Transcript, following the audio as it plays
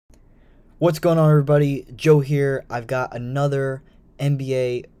What's going on, everybody? Joe here. I've got another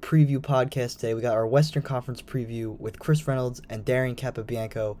NBA preview podcast today. We got our Western Conference preview with Chris Reynolds and Darian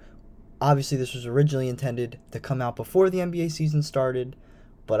Capobianco. Obviously, this was originally intended to come out before the NBA season started,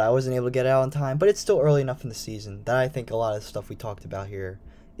 but I wasn't able to get it out in time. But it's still early enough in the season that I think a lot of the stuff we talked about here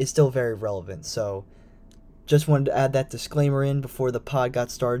is still very relevant. So just wanted to add that disclaimer in before the pod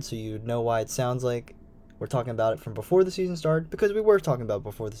got started so you'd know why it sounds like we're talking about it from before the season started, because we were talking about it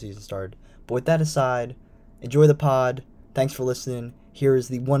before the season started. But with that aside, enjoy the pod. Thanks for listening. Here is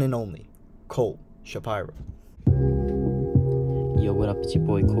the one and only Cole Shapiro. Yo, what up? It's your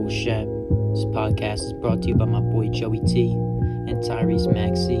boy Cole Shap. This podcast is brought to you by my boy Joey T and Tyrese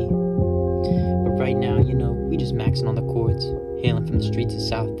Maxey. But right now, we just maxing on the courts, hailing from the streets of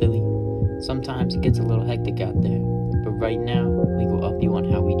South Philly. Sometimes it gets a little hectic out there, but right now, we go up you on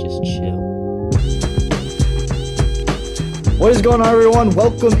how we just chill. What is going on, everyone?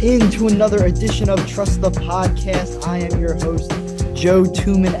 Welcome into another edition of Trust the Podcast. I am your host, Joe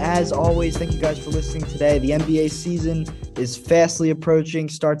Tooman. As always, thank you guys for listening today. The NBA season is fastly approaching,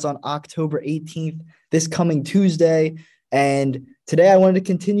 starts on October 18th, this coming Tuesday. And today I wanted to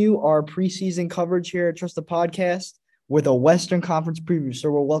continue our preseason coverage here at Trust the Podcast with a Western Conference preview.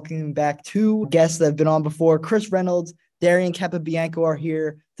 So we're welcoming back two guests that have been on before. Chris Reynolds, Darian Capobianco are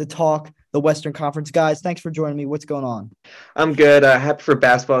here to talk the Western Conference. Guys, thanks for joining me. What's going on? I'm good. Happy for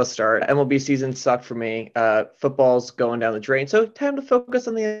basketball to start. MLB season sucked for me. Football's going down the drain, so time to focus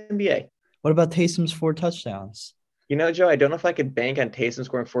on the NBA. What about Taysom's 4 touchdowns? Joe, I don't know if I could bank on Taysom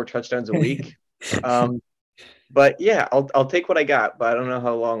scoring 4 touchdowns a week. But yeah, I'll take what I got, but I don't know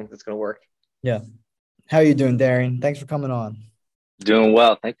how long it's going to work. Yeah. How are you doing, Darian? Thanks for coming on. Doing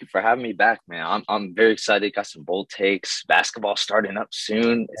well. Thank you for having me back, man. I'm very excited. Got some bold takes. Basketball starting up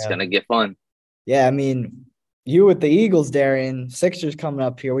soon. It's going to get fun. Yeah, I mean, you with the Eagles, Darian. Sixers coming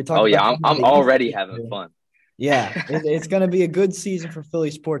up here. We talked. Oh, yeah, I'm already having fun. Yeah, it's going to be a good season for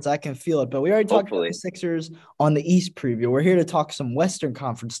Philly sports. I can feel it. But we already talked about the Sixers on the East preview. We're here to talk some Western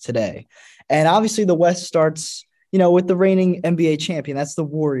Conference today. And obviously the West starts, with the reigning NBA champion. That's the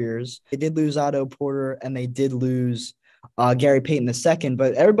Warriors. They did lose Otto Porter, and they did lose Gary Payton II,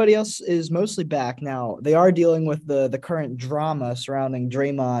 but everybody else is mostly back now. They are dealing with the current drama surrounding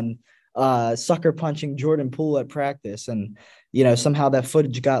Draymond sucker punching Jordan Poole at practice, and somehow that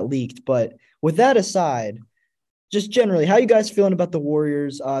footage got leaked. But with that aside, just generally, how are you guys feeling about the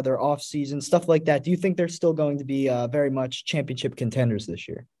Warriors, their off season, stuff like that? Do you think they're still going to be very much championship contenders this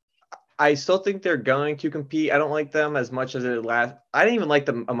year? I still think they're going to compete. I don't like them as much as it last. I didn't even like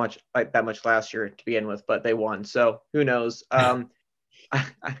them that much last year to begin with, but they won. So who knows?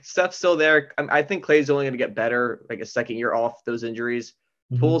 Stuff's still there. I think Clay's only going to get better, like a second year off those injuries.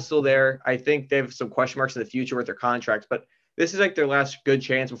 Mm-hmm. Poole's still there. I think they have some question marks in the future with their contracts, but this is like their last good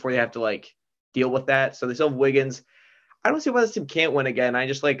chance before they have to deal with that. So they still have Wiggins. I don't see why this team can't win again. I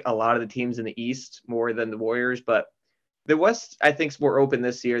just like a lot of the teams in the East more than the Warriors, but the West I think is more open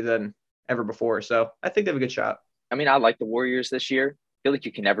this year than ever before. So I think they have a good shot. I mean, I like the Warriors this year. I feel like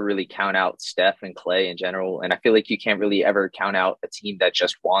you can never really count out Steph and Clay in general. And I feel like you can't really ever count out a team that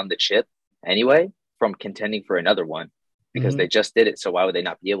just won the chip anyway from contending for another one because they just did it. So why would they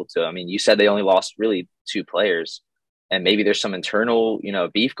not be able to? I mean, you said they only lost really 2 players and maybe there's some internal,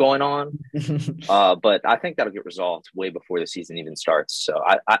 beef going on. But I think that'll get resolved way before the season even starts. So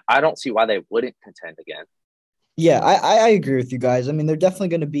I don't see why they wouldn't contend again. Yeah, I agree with you guys. I mean, they're definitely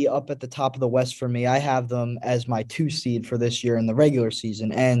going to be up at the top of the West for me. I have them as my 2 seed for this year in the regular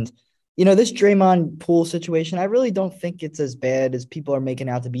season. And, this Draymond Poole situation, I really don't think it's as bad as people are making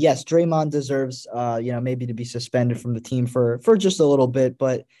out to be. Yes, Draymond deserves, maybe to be suspended from the team for just a little bit.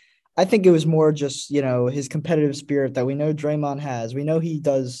 But I think it was more just, his competitive spirit that we know Draymond has. We know he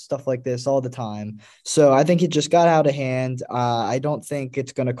does stuff like this all the time. So I think it just got out of hand. I don't think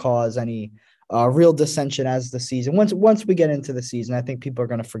it's going to cause any real dissension as the season. Once we get into the season, I think people are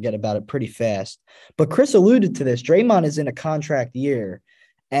going to forget about it pretty fast. But Chris alluded to this. Draymond is in a contract year,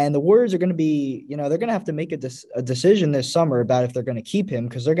 and the Warriors are going to be, they're going to have to make a decision this summer about if they're going to keep him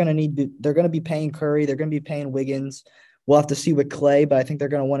because they're going to be paying Curry, they're going to be paying Wiggins. We'll have to see with Clay, but I think they're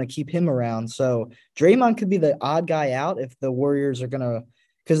going to want to keep him around. So Draymond could be the odd guy out if the Warriors are going to,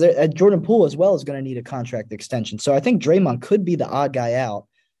 because Jordan Poole as well is going to need a contract extension. So I think Draymond could be the odd guy out.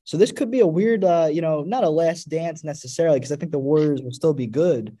 So this could be a weird, not a last dance necessarily, because I think the Warriors will still be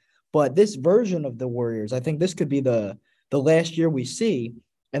good. But this version of the Warriors, I think this could be the last year we see,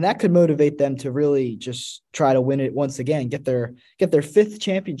 and that could motivate them to really just try to win it once again, get their 5th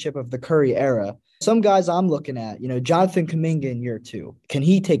championship of the Curry era. Some guys I'm looking at, Jonathan Kuminga in year 2. Can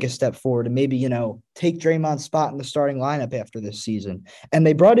he take a step forward and maybe, take Draymond's spot in the starting lineup after this season? And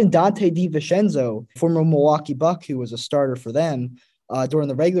they brought in Dante DiVincenzo, former Milwaukee Buck, who was a starter for them during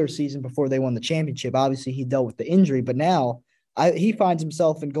the regular season before they won the championship. Obviously, he dealt with the injury, but now he finds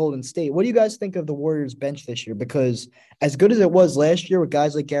himself in Golden State. What do you guys think of the Warriors bench this year? Because as good as it was last year with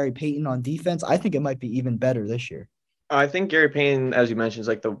guys like Gary Payton on defense, I think it might be even better this year. I think Gary Payton, as you mentioned, is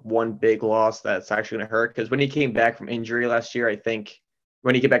like the one big loss that's actually going to hurt, because when he came back from injury last year, I think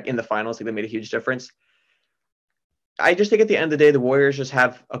when he came back in the finals, I think they made a huge difference. I just think at the end of the day, the Warriors just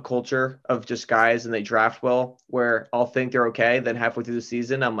have a culture of just guys and they draft well, where I'll think they're okay. Then halfway through the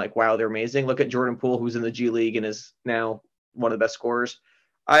season, I'm like, wow, they're amazing. Look at Jordan Poole, who's in the G League and is now one of the best scorers.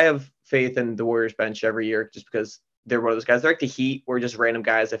 I have faith in the Warriors bench every year just because they're one of those guys. They're like the Heat, or just random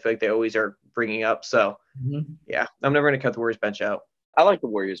guys I feel like they always are bringing up. So, yeah, I'm never going to cut the Warriors bench out. I like the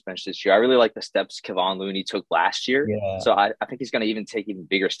Warriors bench this year. I really like the steps Kevon Looney took last year. Yeah. So I think he's going to even take even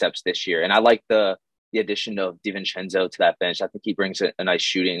bigger steps this year. And I like the addition of DiVincenzo to that bench. I think he brings a nice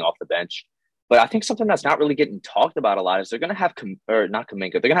shooting off the bench. But I think something that's not really getting talked about a lot is they're going to have, not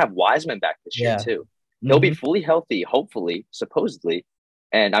Kuminga, they're going to have Wiseman back this year too. He'll be fully healthy, hopefully, supposedly.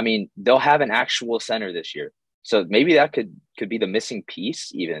 And I mean, they'll have an actual center this year. So maybe that could be the missing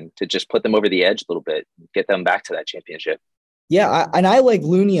piece even to just put them over the edge a little bit, get them back to that championship. Yeah, I like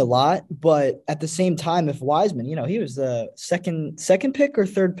Looney a lot, but at the same time, if Wiseman, he was the second pick or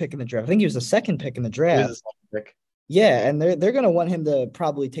third pick in the draft. I think he was the second pick in the draft. He was the second pick. Yeah, and they're going to want him to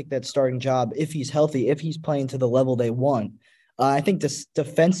probably take that starting job if he's healthy, if he's playing to the level they want. I think this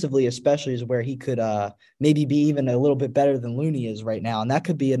defensively especially is where he could maybe be even a little bit better than Looney is right now, and that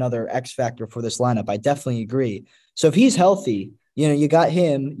could be another X factor for this lineup. I definitely agree. So if he's healthy, you got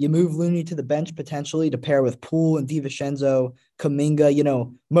him. You move Looney to the bench potentially to pair with Poole and DiVincenzo,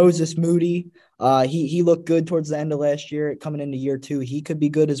 Kuminga, Moses Moody. He looked good towards the end of last year. Coming into year 2, he could be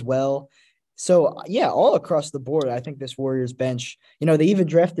good as well. So, yeah, all across the board, I think this Warriors bench, they even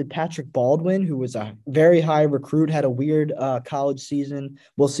drafted Patrick Baldwin, who was a very high recruit, had a weird college season.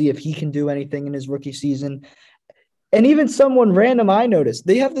 We'll see if he can do anything in his rookie season. And even someone random I noticed,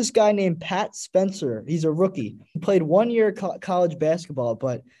 they have this guy named Pat Spencer. He's a rookie. He played 1 year college basketball,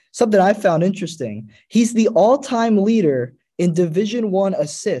 but something I found interesting, he's the all-time leader in Division I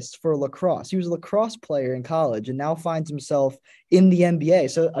assists for lacrosse. He was a lacrosse player in college and now finds himself in the NBA.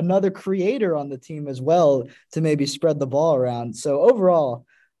 So another creator on the team as well to maybe spread the ball around. So overall,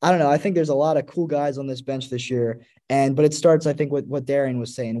 I don't know. I think there's a lot of cool guys on this bench this year. But it starts, I think, with what Darian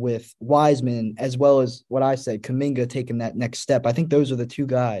was saying with Wiseman, as well as what I said, Kuminga taking that next step. I think those are the two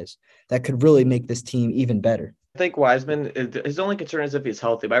guys that could really make this team even better. I think Wiseman, his only concern is if he's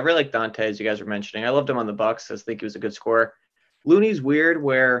healthy. But I really like Dante, as you guys were mentioning. I loved him on the Bucks. I think he was a good scorer. Looney's weird,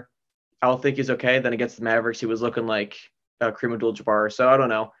 where I'll think he's okay. Then against the Mavericks, he was looking like Kareem Abdul-Jabbar. So I don't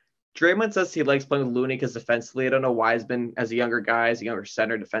know. Draymond says he likes playing with Looney because defensively, I don't know Wiseman as a younger guy, as a younger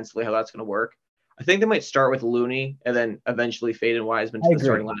center defensively, how that's going to work. I think they might start with Looney and then eventually fade in Wiseman to the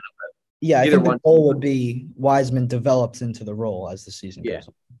starting lineup. Yeah, I think the goal would be Wiseman develops into the role as the season goes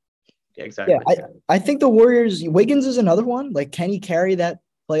on. Yeah, exactly. Yeah, I think the Warriors, Wiggins is another one. Like, can he carry that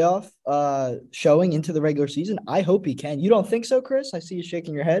playoff showing into the regular season? I hope he can. You don't think so, Chris? I see you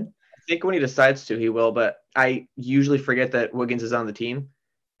shaking your head. I think when he decides to, he will, but I usually forget that Wiggins is on the team.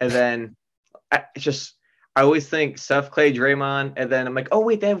 And then I always think Steph, Clay, Draymond, and then I'm like, oh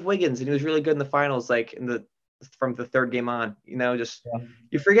wait, they have Wiggins, and he was really good in the finals, like from the third game on.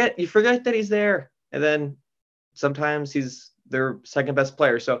 You forget that he's there, and then sometimes he's their second best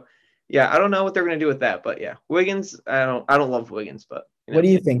player. So yeah, I don't know what they're gonna do with that, but yeah, Wiggins, I don't love Wiggins, but what do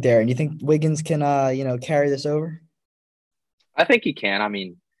you think, Darren? You think Wiggins can carry this over? I think he can. I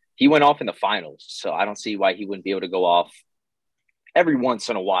mean, he went off in the finals, so I don't see why he wouldn't be able to go off every once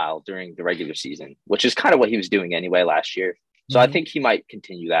in a while during the regular season, which is kind of what he was doing anyway last year. So I think he might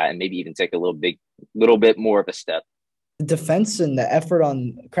continue that and maybe even take a little bit more of a step. The defense and the effort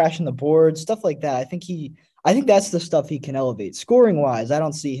on crashing the board, stuff like that. I think that's the stuff he can elevate. Scoring wise, I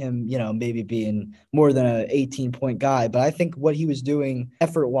don't see him, maybe being more than an 18-point guy, but I think what he was doing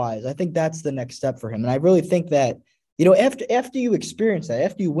effort wise, I think that's the next step for him. And I really think that, after you experience that,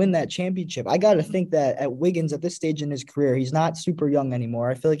 after you win that championship, I got to think that at Wiggins at this stage in his career, he's not super young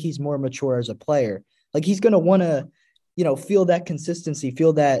anymore. I feel like he's more mature as a player. Like, he's going to want to, feel that consistency,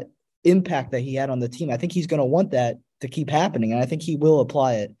 feel that impact that he had on the team. I think he's going to want that to keep happening, and I think he will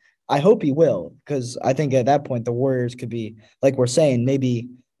apply it. I hope he will, because I think at that point the Warriors could be, like we're saying, maybe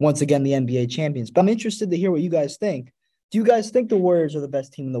once again the NBA champions. But I'm interested to hear what you guys think. Do you guys think the Warriors are the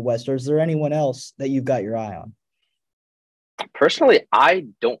best team in the West, or is there anyone else that you've got your eye on? Personally, I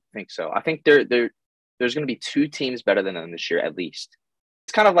don't think so. I think there's going to be two teams better than them this year at least.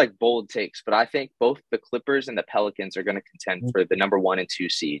 It's kind of like bold takes, but I think both the Clippers and the Pelicans are going to contend for the number 1 and 2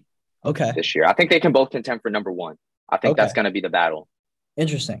 seed Okay. this year. I think they can both contend for number 1. I think Okay. that's going to be the battle.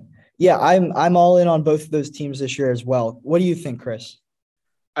 Interesting. Yeah, I'm all in on both of those teams this year as well. What do you think, Chris?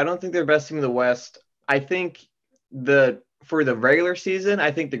 I don't think they're best team in the West. I think for the regular season,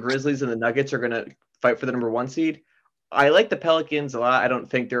 I think the Grizzlies and the Nuggets are going to fight for the number 1 seed. I like the Pelicans a lot. I don't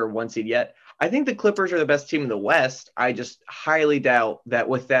think they're a 1 seed yet. I think the Clippers are the best team in the West. I just highly doubt that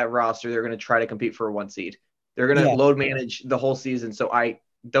with that roster, they're going to try to compete for a 1 seed. They're going to load manage the whole season. So I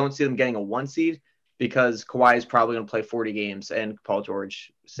don't see them getting a 1 seed because Kawhi is probably going to play 40 games and Paul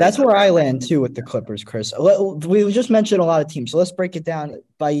George. That's where I land too with the Clippers, Chris. We just mentioned a lot of teams, so let's break it down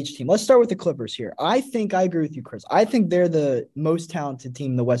by each team. Let's start with the Clippers here. I agree with you, Chris. I think they're the most talented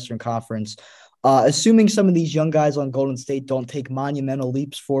team in the Western Conference. Assuming some of these young guys on Golden State don't take monumental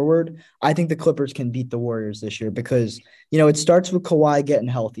leaps forward, I think the Clippers can beat the Warriors this year because, it starts with Kawhi getting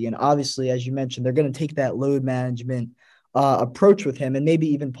healthy. And obviously, as you mentioned, they're going to take that load management approach with him and maybe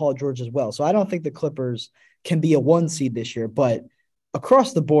even Paul George as well. So I don't think the Clippers can be a 1 seed this year, but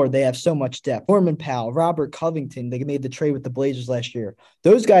across the board, they have so much depth. Norman Powell, Robert Covington, they made the trade with the Blazers last year.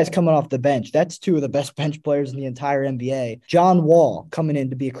 Those guys coming off the bench, that's two of the best bench players in the entire NBA. John Wall coming in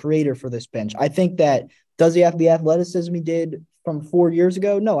to be a creator for this bench. I think that, does he have the athleticism he did from 4 years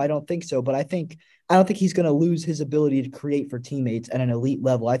ago? No, I don't think so. But I don't think he's going to lose his ability to create for teammates at an elite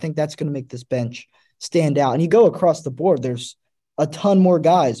level. I think that's going to make this bench stand out. And you go across the board, there's a ton more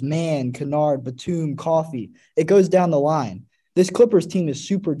guys. Mann, Kennard, Batum, Coffey. It goes down the line. This Clippers team is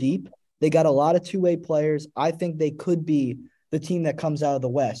super deep. They got a lot of two-way players. I think they could be the team that comes out of the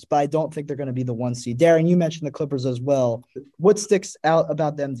West, but I don't think they're going to be the 1 seed. Darian, you mentioned the Clippers as well. What sticks out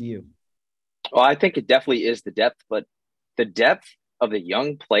about them to you? Well, I think it definitely is the depth, but the depth of the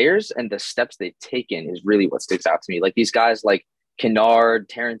young players and the steps they've taken is really what sticks out to me. Like these guys like Kennard,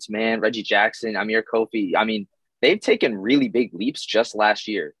 Terrence Mann, Reggie Jackson, Amir Kofi. I mean, they've taken really big leaps just last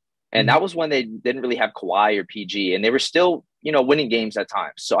year. And that was when they didn't really have Kawhi or PG, and they were still, winning games at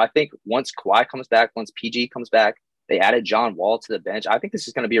times. So I think once Kawhi comes back, once PG comes back, they added John Wall to the bench. I think this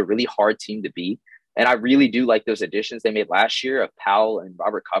is going to be a really hard team to beat. And I really do like those additions they made last year of Powell and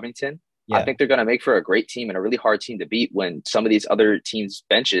Robert Covington. Yeah. I think they're going to make for a great team and a really hard team to beat when some of these other teams'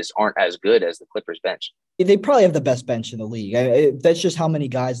 benches aren't as good as the Clippers bench. They probably have the best bench in the league. That's just how many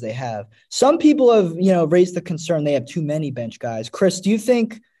guys they have. Some people have, raised the concern they have too many bench guys. Chris, do you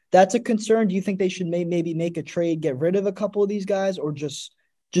think that's a concern? Do you think they should maybe make a trade, get rid of a couple of these guys, or just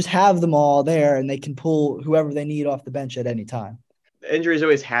have them all there and they can pull whoever they need off the bench at any time? Injuries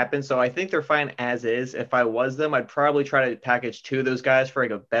always happen, so I think they're fine as is. If I was them, I'd probably try to package two of those guys for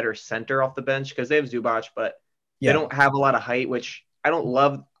like a better center off the bench because they have Zubac, but they don't have a lot of height, which I don't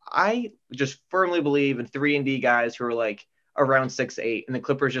love. I just firmly believe in 3-and-D guys who are like around 6'8", and the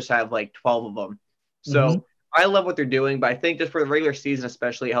Clippers just have like 12 of them. So I love what they're doing, but I think just for the regular season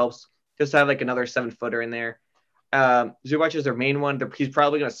especially, it helps just to have like another 7-footer in there. Zubac is their main one. He's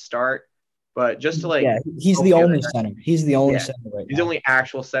probably going to start, but just to he's the only center. He's the only center right now. He's the only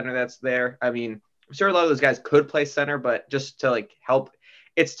actual center that's there. I mean, I'm sure a lot of those guys could play center, but just to help,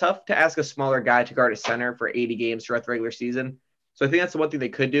 it's tough to ask a smaller guy to guard a center for 80 games throughout the regular season. So I think that's the one thing they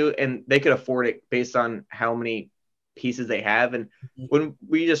could do, and they could afford it based on how many pieces they have. And when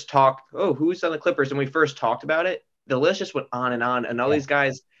we just talked, who's on the Clippers, and we first talked about it, the list just went on, and all these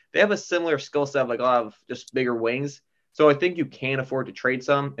guys, they have a similar skill set, like a lot of just bigger wings. So I think you can afford to trade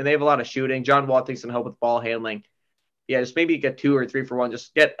some, and they have a lot of shooting. John Wall takes some help with ball handling. Yeah, just maybe get 2 or 3 for one.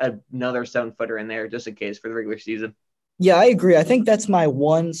 Just get another 7-footer in there just in case for the regular season. Yeah, I agree. I think that's my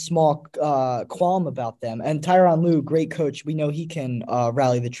one small qualm about them. And Tyronn Lue, great coach. We know he can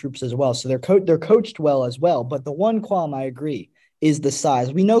rally the troops as well. So they're coached well as well. But the one qualm, I agree, is the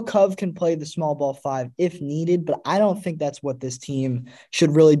size. We know Cove can play the small ball 5 if needed, but I don't think that's what this team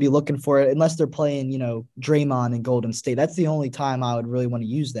should really be looking for unless they're playing, Draymond and Golden State. That's the only time I would really want to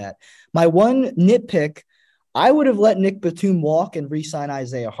use that. My one nitpick, I would have let Nick Batum walk and re-sign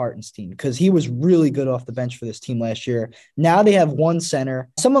Isaiah Hartenstein because he was really good off the bench for this team last year. Now they have one center.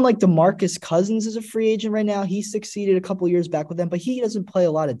 Someone like DeMarcus Cousins is a free agent right now. He succeeded a couple years back with them, but he doesn't play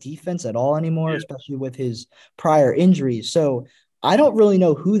a lot of defense at all anymore, especially with his prior injuries. So I don't really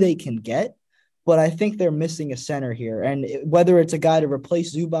know who they can get, but I think they're missing a center here. And whether it's a guy to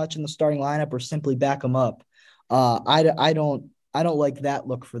replace Zubac in the starting lineup or simply back him up, I don't like that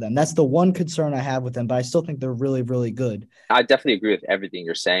look for them. That's the one concern I have with them, but I still think they're really, really good. I definitely agree with everything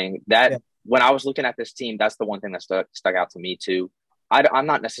you're saying. When I was looking at this team, that's the one thing that stuck out to me too. I'm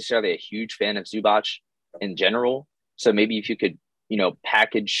not necessarily a huge fan of Zubac in general. So maybe if you could,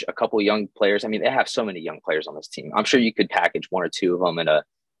 package a couple of young players. I mean, they have so many young players on this team. I'm sure you could package one or two of them in a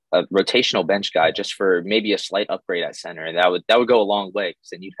rotational bench guy just for maybe a slight upgrade at center, and that would go a long way because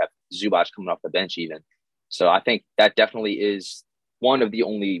then you'd have Zubac coming off the bench even. So I think that definitely is one of the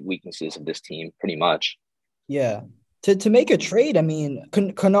only weaknesses of this team, pretty much. Yeah. To make a trade, I mean,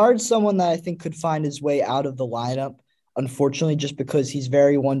 Kennard's someone that I think could find his way out of the lineup, unfortunately, just because he's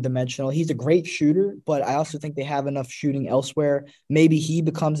very one-dimensional. He's a great shooter, but I also think they have enough shooting elsewhere. Maybe he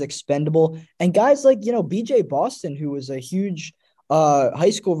becomes expendable. And guys like, BJ Boston, who was a huge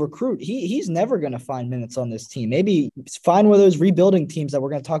high school recruit, he's never going to find minutes on this team. Maybe find one of those rebuilding teams that we're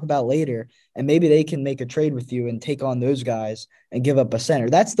going to talk about later, and maybe they can make a trade with you and take on those guys and give up a center.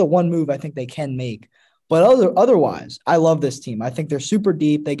 That's the one move I think they can make. But otherwise, I love this team. I think they're super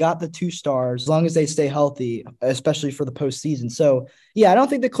deep. They got the 2 stars as long as they stay healthy, especially for the postseason. So, yeah, I don't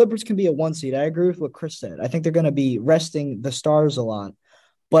think the Clippers can be a 1 seed. I agree with what Chris said. I think they're going to be resting the stars a lot.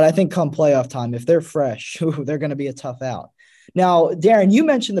 But I think come playoff time, if they're fresh, they're going to be a tough out. Now, Darren, you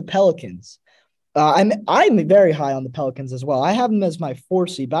mentioned the Pelicans. I'm very high on the Pelicans as well. I have them as my 4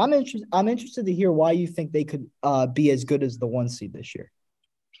 seed, but I'm interested to hear why you think they could be as good as the 1 seed this year.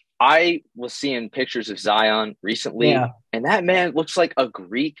 I was seeing pictures of Zion recently, and that man looks like a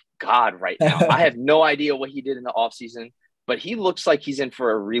Greek god right now. I have no idea what he did in the offseason, but he looks like he's in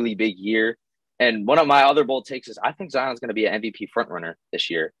for a really big year. And one of my other bold takes is I think Zion's going to be an MVP frontrunner this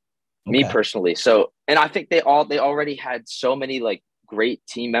year, me personally. So, and I think they already had so many like great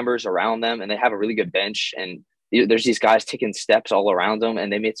team members around them, and they have a really good bench. And there's these guys taking steps all around them,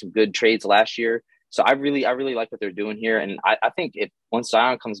 and they made some good trades last year. So I really like what they're doing here. And I think once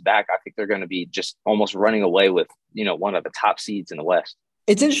Zion comes back, I think they're going to be just almost running away with, one of the top seeds in the West.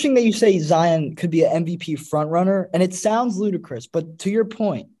 It's interesting that you say Zion could be an MVP frontrunner, and it sounds ludicrous, but to your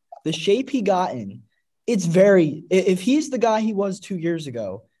point, the shape he got in, if he's the guy he was 2 years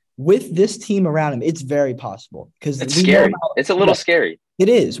ago with this team around him, it's very possible. Because it's scary. It's a little scary. It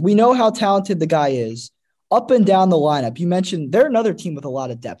is. We know how talented the guy is. Up and down the lineup, you mentioned they're another team with a lot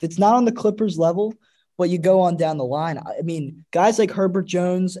of depth. It's not on the Clippers level, but you go on down the line. I mean, guys like Herbert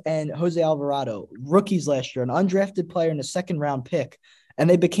Jones and Jose Alvarado, rookies last year, an undrafted player and a second-round pick, and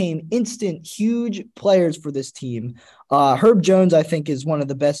they became instant, huge players for this team. Herb Jones, I think, is one of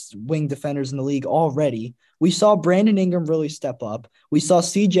the best wing defenders in the league already. We saw Brandon Ingram really step up. We saw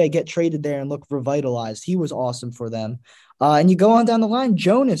CJ get traded there and look revitalized. He was awesome for them. And you go on down the line,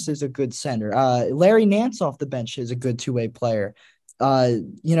 Jonas is a good center. Larry Nance off the bench is a good two-way player.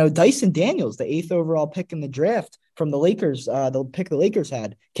 Dyson Daniels, the 8th overall pick in the draft from the Lakers, the pick the Lakers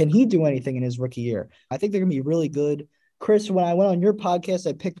had. Can he do anything in his rookie year? I think they're going to be really good. Chris, when I went on your podcast,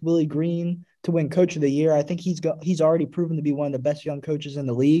 I picked Willie Green to win Coach of the Year. I think he's already proven to be one of the best young coaches in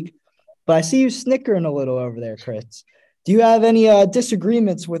the league. But I see you snickering a little over there, Chris. Do you have any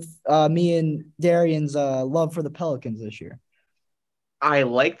disagreements with me and Darian's love for the Pelicans this year? I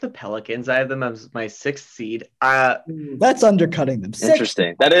like the Pelicans. I have them as my 6th seed. That's undercutting them.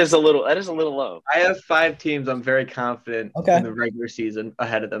 Interesting. That is a little low. I have 5 teams I'm very confident in the regular season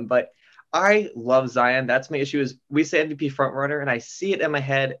ahead of them. But I love Zion. That's my issue is we say MVP front runner, and I see it in my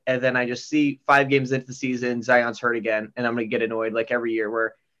head, and then I just see 5 games into the season, Zion's hurt again, and I'm going to get annoyed like every year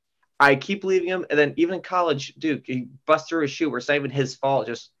where I keep believing him. And then even in college, Duke, he busts through his shoe where it's not even his fault.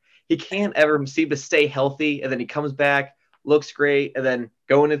 Just he can't ever seem to stay healthy, and then he comes back, looks great, and then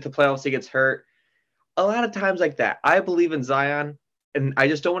going into the playoffs, he gets hurt. A lot of times like that. I believe in Zion, and I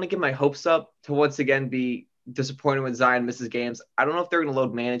just don't want to get my hopes up to once again be disappointed when Zion misses games. I don't know if they're going to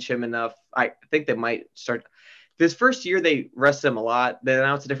load manage him enough. I think they might start. This first year, they rested him a lot. Then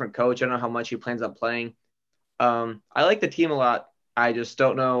now it's a different coach. I don't know how much he plans on playing. I like the team a lot. I just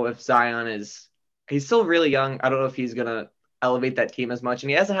don't know if Zion he's still really young. I don't know if he's going to elevate that team as much. And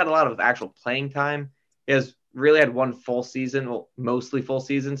he hasn't had a lot of actual playing time. He has really had one full season, well, mostly full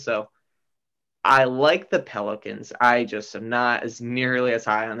season. So I like the Pelicans. I just am not as nearly as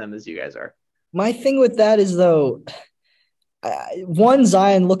high on them as you guys are. My thing with that is, though,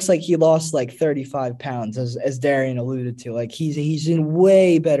 Zion looks like he lost like 35 pounds, as Darian alluded to. Like he's in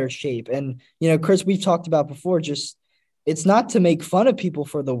way better shape. And, Chris, we've talked about before, just it's not to make fun of people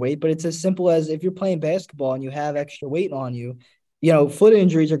for the weight, but it's as simple as if you're playing basketball and you have extra weight on you, foot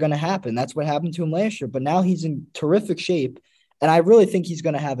injuries are going to happen. That's what happened to him last year. But now he's in terrific shape, and I really think he's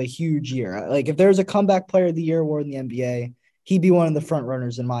going to have a huge year. Like if there's a comeback player of the year award in the NBA, he'd be one of the front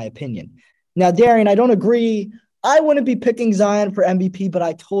runners in my opinion. Now, Darian, I don't agree. I wouldn't be picking Zion for MVP, but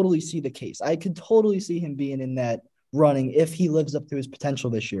I totally see the case. I could totally see him being in that running if he lives up to his potential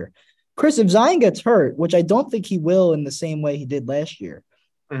this year. Chris, if Zion gets hurt, which I don't think he will in the same way he did last year,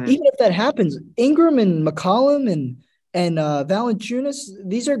 even if that happens, Ingram and McCollum and and Valanciunas,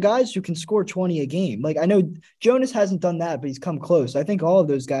 these are guys who can score 20 a game. Like I know Jonas hasn't done that, but he's come close. I think all of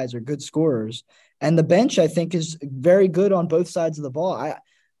those guys are good scorers. And the bench, I think, is very good on both sides of the ball.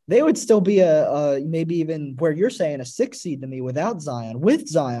 They would still be a maybe even where you're saying a 6 seed to me without Zion. With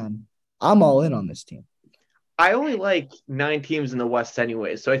Zion, I'm all in on this team. I only like 9 teams in the West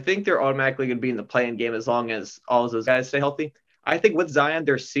anyway, so I think they're automatically going to be in the play-in game as long as all of those guys stay healthy. I think with Zion,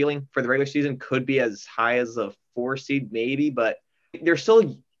 their ceiling for the regular season could be as high as a 4 seed, maybe, but they're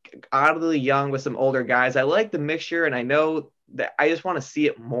still oddly young with some older guys. I like the mixture, and I know that I just want to see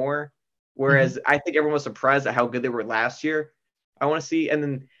it more. Whereas I think everyone was surprised at how good they were last year. I want to see, and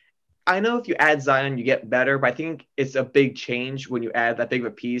then I know if you add Zion, you get better, but I think it's a big change when you add that big of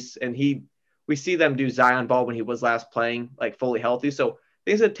a piece. And we see them do Zion ball when he was last playing, like fully healthy. So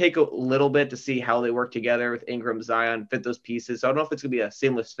things that take a little bit to see how they work together with Ingram, Zion, fit those pieces. So I don't know if it's gonna be a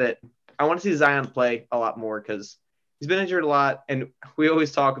seamless fit. I want to see Zion play a lot more because he's been injured a lot, and we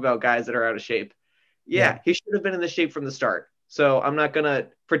always talk about guys that are out of shape. Yeah, he should have been in the shape from the start. So I'm not gonna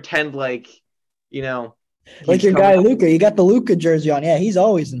pretend like, you know, like your guy Luka. You got the Luka jersey on. Yeah, he's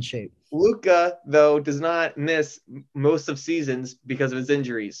always in shape. Luka, though, does not miss most of seasons because of his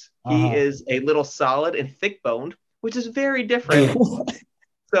injuries. He is a little solid and thick-boned, which is very different.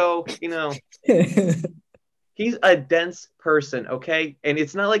 So, he's a dense person, okay? And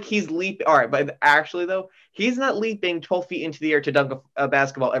it's not like he's leaping. All right, but actually, though, he's not leaping 12 feet into the air to dunk a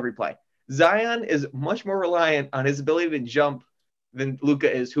basketball every play. Zion is much more reliant on his ability to jump than Luka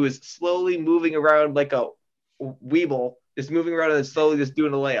is, who is slowly moving around like a weeble, just moving around and slowly just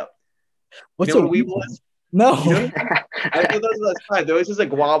doing a layup. What's what a weeble is? No. I thought that's fine. They always just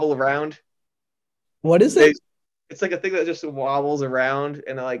like wobble around. What is it? It's like a thing that just wobbles around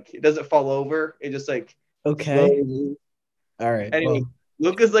and like it doesn't fall over. It just like slowly moves. All right. Anyway,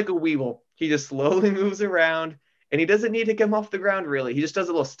 Luka's like a weeble. He just slowly moves around and he doesn't need to come off the ground really. He just does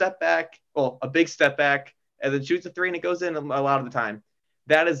a little step back, a big step back, and then shoots a three and it goes in a lot of the time.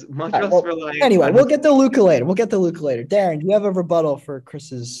 That is much less reliant. Anyway, we'll get the Luka later. Darren, do you have a rebuttal for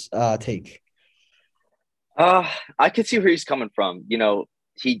Chris's take? I could see where he's coming from.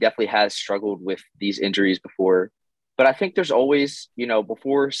 He definitely has struggled with these injuries before, but I think there's always,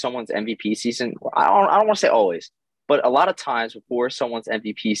 before someone's MVP season, I don't want to say always, but a lot of times before someone's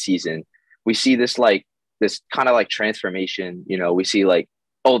MVP season, we see this kind of like transformation. We see like,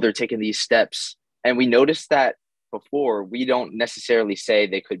 oh, they're taking these steps, and we notice that before we don't necessarily say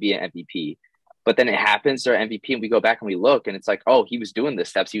they could be an MVP. But then it happens, they're MVP, and we go back and we look, and it's like, oh, he was doing the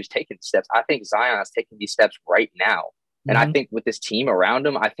steps. He was taking the steps. I think Zion is taking these steps right now. And I think with this team around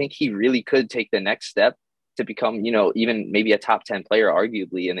him, I think he really could take the next step to become, even maybe a top 10 player,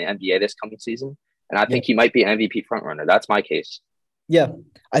 arguably, in the NBA this coming season. And I think he might be an MVP frontrunner. That's my case. Yeah,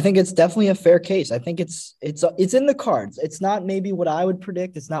 I think it's definitely a fair case. I think it's in the cards. It's not maybe what I would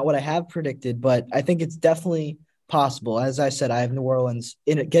predict. It's not what I have predicted, but I think it's definitely possible. As I said, I have New Orleans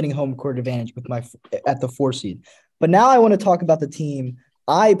getting home court advantage with at the 4 seed. But now I want to talk about the team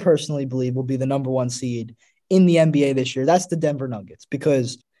I personally believe will be the number 1 seed in the NBA this year. That's the Denver Nuggets,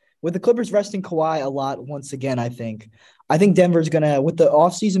 because with the Clippers resting Kawhi a lot once again, I think Denver's going to, with the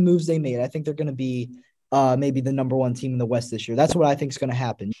offseason moves they made, I think they're going to be maybe the number 1 team in the West this year. That's what I think is going to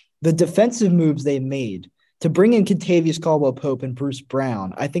happen. The defensive moves they made to bring in Kentavious Caldwell-Pope and Bruce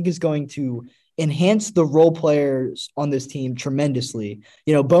Brown, I think is going to enhance the role players on this team tremendously.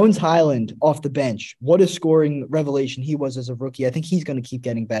 Bones Highland off the bench, what a scoring revelation he was as a rookie. I think he's going to keep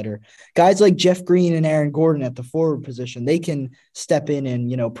getting better. Guys like Jeff Green and Aaron Gordon at the forward position, they can step in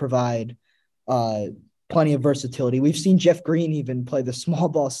and, provide plenty of versatility. We've seen Jeff Green even play the small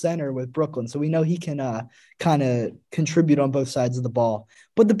ball center with Brooklyn, so we know he can kind of contribute on both sides of the ball.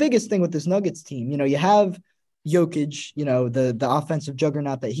 But the biggest thing with this Nuggets team, you have Jokic, the offensive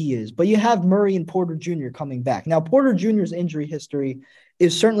juggernaut that he is, but you have Murray and Porter Jr. coming back. Now, Porter Jr.'s injury history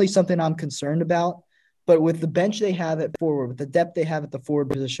is certainly something I'm concerned about, but with the bench they have at forward, with the depth they have at the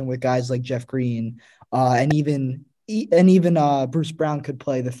forward position with guys like Jeff Green, and even Bruce Brown could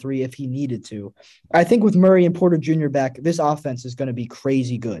play the 3 if he needed to. I think with Murray and Porter Jr. back, this offense is going to be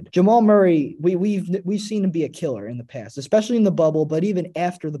crazy good. Jamal Murray, we've seen him be a killer in the past, especially in the bubble, but even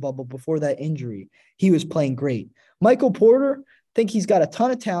after the bubble, before that injury, he was playing great. Michael Porter, I think he's got a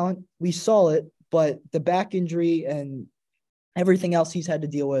ton of talent. We saw it, but the back injury and everything else he's had to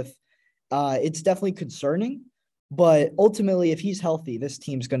deal with, it's definitely concerning. But ultimately, if he's healthy, this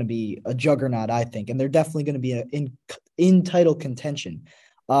team's going to be a juggernaut, I think, and they're definitely going to be in title contention.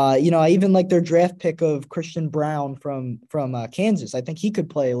 I even like their draft pick of Christian Braun from Kansas. I think he could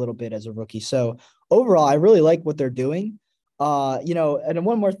play a little bit as a rookie. So overall, I really like what they're doing. And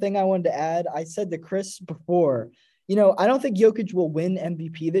one more thing I wanted to add. I said to Chris before, I don't think Jokic will win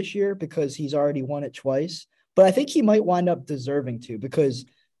MVP this year because he's already won it twice, but I think he might wind up deserving to because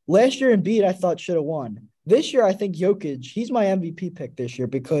last year Embiid I thought should have won. This year I think Jokic, he's my MVP pick this year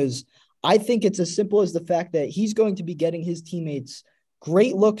because I think it's as simple as the fact that he's going to be getting his teammates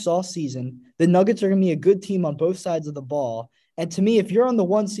great looks all season. The Nuggets are going to be a good team on both sides of the ball. And to me, if you're on the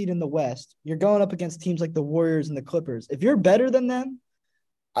 1 seed in the West, you're going up against teams like the Warriors and the Clippers. If you're better than them,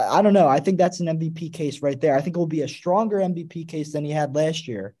 I don't know. I think that's an MVP case right there. I think it will be a stronger MVP case than he had last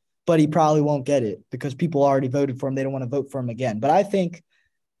year, but he probably won't get it because people already voted for him. They don't want to vote for him again. But I think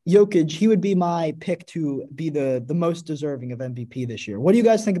Jokic, he would be my pick to be the most deserving of MVP this year. What do you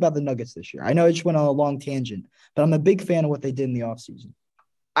guys think about the Nuggets this year? I know I just went on a long tangent, but I'm a big fan of what they did in the offseason.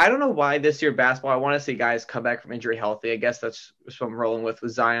 I don't know why this year basketball, I want to see guys come back from injury healthy. I guess that's what I'm rolling with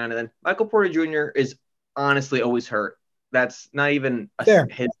Zion. And then Michael Porter Jr. is honestly always hurt. That's not even that's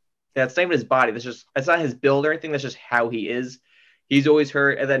not even his body. That's not his build or anything. That's just how he is. He's always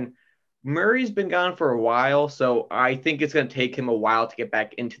hurt. And then Murray's been gone for a while, so I think it's going to take him a while to get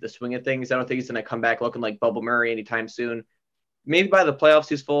back into the swing of things. I don't think he's going to come back looking like Bubble Murray anytime soon. Maybe by the playoffs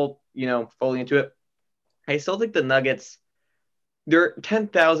he's fully into it. I still think the Nuggets, they're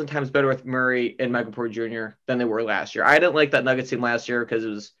 10,000 times better with Murray and Michael Porter Jr. than they were last year. I didn't like that Nuggets team last year because it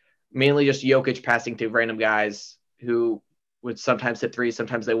was mainly just Jokic passing to random guys who would sometimes hit threes,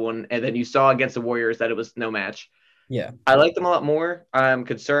 sometimes they wouldn't. And then you saw against the Warriors that it was no match. Yeah. I like them a lot more. I'm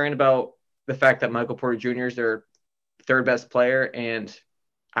concerned about the fact that Michael Porter Jr. is their third best player, and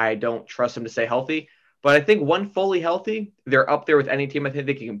I don't trust him to stay healthy. But I think when fully healthy, they're up there with any team. I think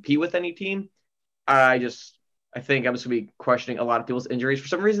they can compete with any team. I think I'm just going to be questioning a lot of people's injuries. For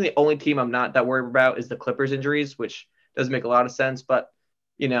some reason, the only team I'm not that worried about is the Clippers injuries, which doesn't make a lot of sense. But,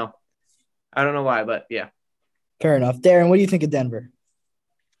 I don't know why, but yeah. Fair enough. Darren, what do you think of Denver?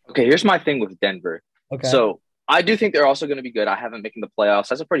 Okay, here's my thing with Denver. Okay. So I do think they're also going to be good. I have them making the playoffs.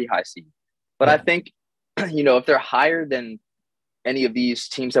 That's a pretty high seed. But I think, if they're higher than any of these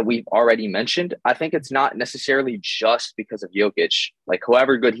teams that we've already mentioned, I think it's not necessarily just because of Jokic. Like,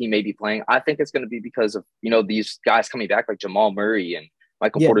 however good he may be playing, I think it's going to be because of, these guys coming back like Jamal Murray and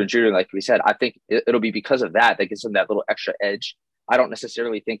Michael Porter Jr., like we said. I think it'll be because of that gives them that little extra edge. I don't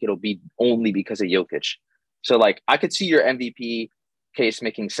necessarily think it'll be only because of Jokic. So, I could see your MVP case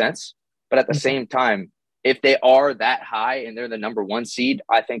making sense. But at the same time, if they are that high and they're the number 1 seed,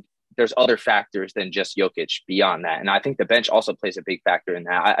 I think there's other factors than just Jokic beyond that. And I think the bench also plays a big factor in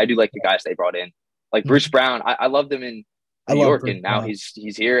that. I do like the guys they brought in. Like Bruce Brown, I loved him in New York, and now he's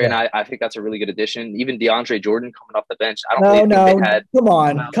here, and I think that's a really good addition. Even DeAndre Jordan coming off the bench. I don't think they had –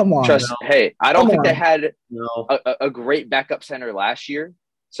 Come on. Hey, I don't think they had a great backup center last year,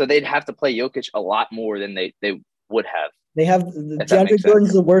 so they'd have to play Jokic a lot more than they would have. They have – DeAndre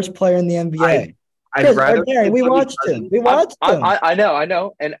Jordan's the worst player in the NBA. I'd rather we watched him. I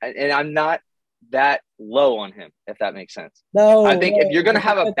know, and I'm not that low on him, if that makes sense. No, I think if you're gonna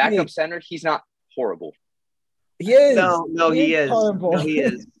have a backup center, he's not horrible. He is. No, he is. Horrible. No, he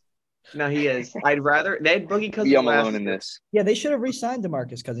is. No, he is. I'd rather they had Boogie Cousins. I'm alone in this. Yeah, they should have re-signed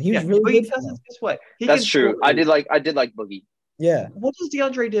DeMarcus Cousins. He was really good. Cousins, guess what? That's true. I did like Boogie. Yeah. What does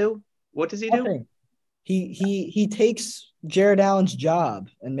DeAndre do? What does he do? He takes Jared Allen's job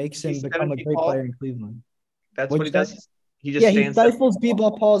and makes him become a great player in Cleveland. That's what he does. He stifles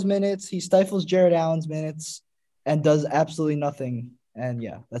B-ball Paul's minutes. He stifles Jared Allen's minutes and does absolutely nothing. And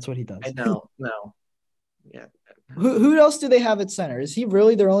that's what he does. I know. No. Yeah. Who else do they have at center? Is he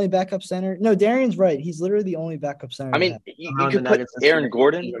really their only backup center? No, Darian's right. He's literally the only backup center. I mean, you could put Aaron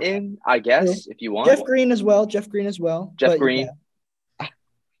Gordon in, I guess, if you want. Jeff Green as well. Jeff Green.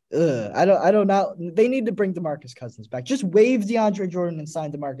 I don't know. They need to bring DeMarcus Cousins back. Just waive DeAndre Jordan and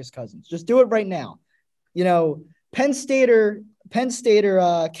sign DeMarcus Cousins. Just do it right now. Penn Stater,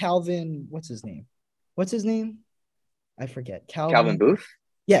 Calvin, what's his name? I forget. Calvin Booth?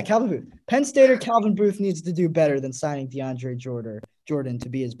 Yeah, Calvin Booth. Penn Stater, Calvin Booth needs to do better than signing DeAndre Jordan to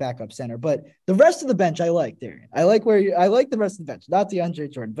be his backup center. But the rest of the bench, I like, Darian. I like the rest of the bench, not DeAndre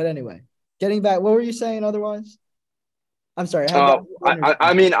Jordan. But anyway, getting back, what were you saying otherwise? I'm sorry.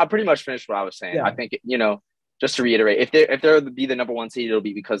 I mean, I pretty much finished what I was saying. Yeah. I think, just to reiterate, if they're be the number 1 seed, it'll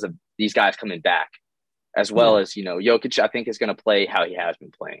be because of these guys coming back, as well as, Jokic, I think, is going to play how he has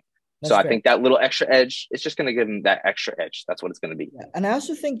been playing. That's fair. I think that little extra edge, it's just going to give him that extra edge. That's what it's going to be. Yeah. And I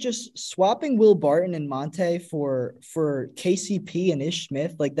also think just swapping Will Barton and Monte for KCP and Ish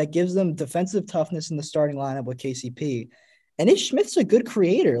Smith, that gives them defensive toughness in the starting lineup with KCP. And Ish Smith's a good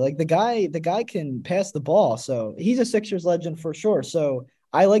creator. The guy can pass the ball. So he's a Sixers legend for sure. So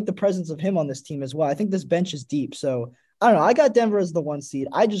I like the presence of him on this team as well. I think this bench is deep. So I don't know. I got Denver as the 1 seed.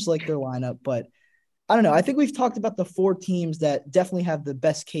 I just like their lineup, but I don't know. I think we've talked about the four teams that definitely have the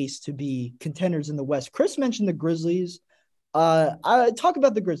best case to be contenders in the West. Chris mentioned the Grizzlies. I talk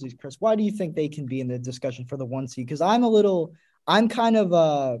about the Grizzlies, Chris. Why do you think they can be in the discussion for the one seed? Because I'm kind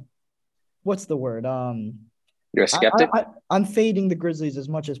of what's the word? You're a skeptic? I'm fading the Grizzlies as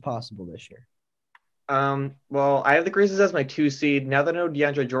much as possible this year. Well, I have the Grizzlies as my 2 seed. Now that I know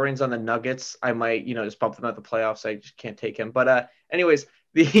DeAndre Jordan's on the Nuggets, I might, just bump them out the playoffs. I just can't take him. But anyways,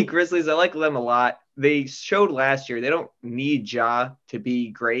 the Grizzlies, I like them a lot. They showed last year they don't need Ja to be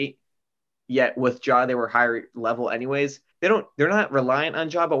great. Yet with Ja, they were higher level anyways. They're not reliant on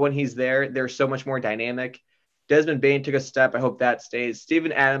Ja, but when he's there, they're so much more dynamic. Desmond Bane took a step. I hope that stays.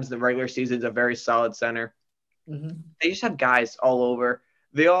 Steven Adams in the regular season is a very solid center. Mm-hmm. They just have guys all over.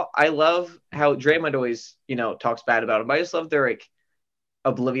 I love how Draymond always, talks bad about them. I just love they're like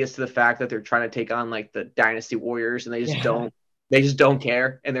oblivious to the fact that they're trying to take on like the Dynasty Warriors and they just don't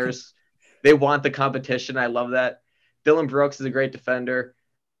care. And they want the competition. I love that. Dylan Brooks is a great defender.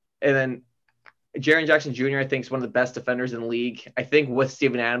 And then Jaren Jackson Jr., I think, is one of the best defenders in the league. I think with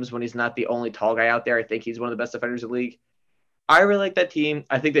Steven Adams, when he's not the only tall guy out there, I think he's one of the best defenders in the league. I really like that team.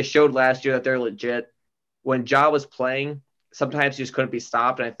 I think they showed last year that they're legit. When Ja was playing, sometimes he just couldn't be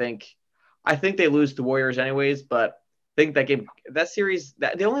stopped. And I think they lose the Warriors anyways, but I think that series,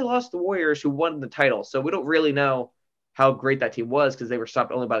 they only lost the Warriors who won the title. So we don't really know how great that team was because they were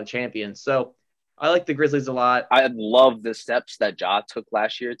stopped only by the champions. So I like the Grizzlies a lot. I love the steps that Ja took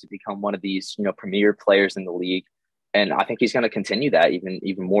last year to become one of these, premier players in the league. And I think he's going to continue that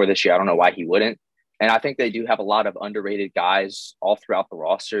even more this year. I don't know why he wouldn't. And I think they do have a lot of underrated guys all throughout the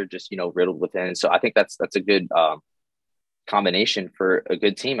roster, just, riddled within. So I think that's a good combination for a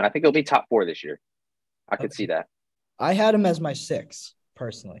good team. And I think it'll be top 4 this year. I could see that. I had him as my 6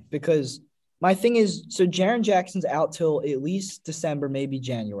 personally because my thing is, so Jaren Jackson's out till at least December, maybe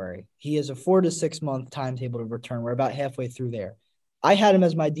January. He has a 4 to 6 month timetable to return. We're about halfway through there. I had him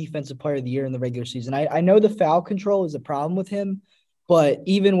as my defensive player of the year in the regular season. I know the foul control is a problem with him, but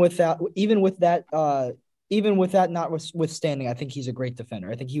even with that notwithstanding, I think he's a great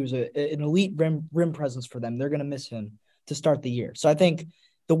defender. I think he was an elite rim presence for them. They're going to miss him to start the year. So I think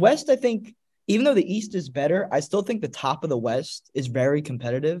the West, even though the East is better, I still think the top of the West is very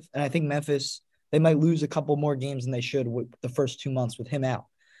competitive. And I think Memphis, they might lose a couple more games than they should with the first 2 months with him out.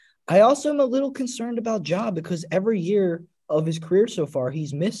 I also am a little concerned about Ja because every year of his career so far,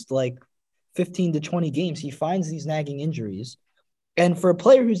 he's missed like 15 to 20 games. He finds these nagging injuries. And for a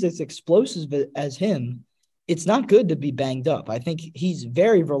player who's as explosive as him, it's not good to be banged up. I think he's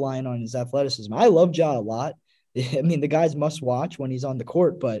very reliant on his athleticism. I love Ja a lot. I mean, the guy's must watch when he's on the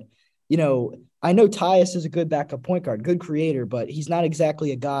court, but I know Tyus is a good backup point guard, good creator, but he's not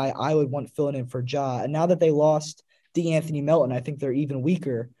exactly a guy I would want filling in for Ja. And now that they lost DeAnthony Melton, I think they're even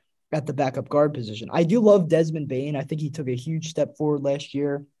weaker at the backup guard position. I do love Desmond Bane. I think he took a huge step forward last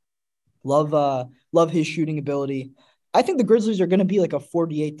year. Love his shooting ability. I think the Grizzlies are going to be like a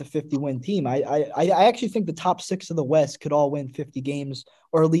 48 to 50 win team. I actually think the top 6 of the West could all win 50 games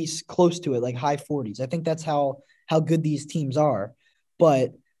or at least close to it, like high 40s. I think that's how good these teams are.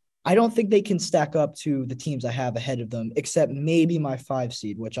 But I don't think they can stack up to the teams I have ahead of them, except maybe my 5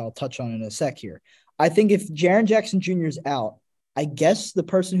 seed, which I'll touch on in a sec here. I think if Jaren Jackson Jr. is out, I guess the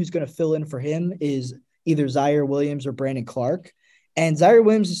person who's going to fill in for him is either Zaire Williams or Brandon Clark. And Zaire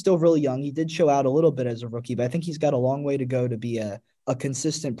Williams is still really young. He did show out a little bit as a rookie, but I think he's got a long way to go to be a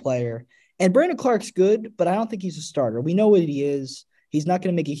consistent player. And Brandon Clark's good, but I don't think he's a starter. We know what he is. He's not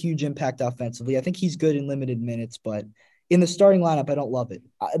going to make a huge impact offensively. I think he's good in limited minutes, but in the starting lineup, I don't love it.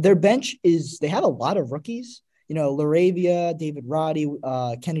 Their bench they have a lot of rookies, Laravia, David Roddy,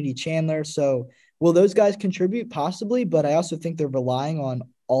 Kennedy Chandler. So will those guys contribute? Possibly, but I also think they're relying on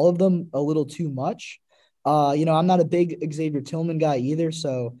all of them a little too much. I'm not a big Xavier Tillman guy either.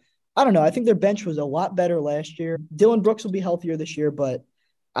 So I don't know. I think their bench was a lot better last year. Dylan Brooks will be healthier this year, but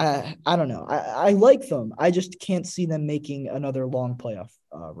I don't know. I like them. I just can't see them making another long playoff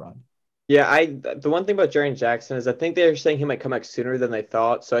run. Yeah, the one thing about Jaren Jackson is I think they're saying he might come back sooner than they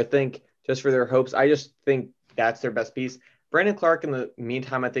thought. So I think just for their hopes, I just think that's their best piece. Brandon Clark, in the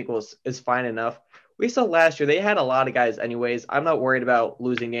meantime, I think is fine enough. We saw last year they had a lot of guys anyways. I'm not worried about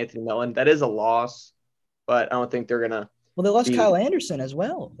losing Anthony Melton. That is a loss, but I don't think they're gonna. Well, they lost Kyle Anderson as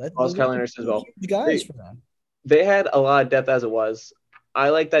well. Kyle Anderson as well. Huge guys for them. They had a lot of depth as it was. I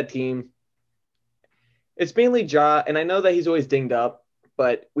like that team. It's mainly Ja, and I know that he's always dinged up.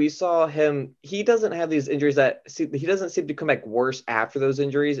 But we saw him. He doesn't have these injuries he doesn't seem to come back worse after those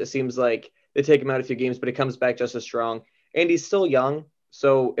injuries. It seems like they take him out a few games, but he comes back just as strong. And he's still young.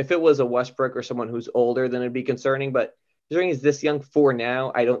 So if it was a Westbrook or someone who's older, then it'd be concerning. But considering he's this young for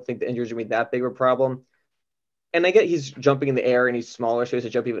now, I don't think the injuries would be that big of a problem. And I get he's jumping in the air and he's smaller, so he has to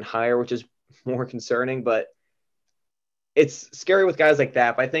jump even higher, which is more concerning. But it's scary with guys like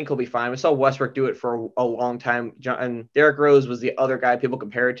that. But I think he'll be fine. We saw Westbrook do it for a long time, and Derrick Rose was the other guy people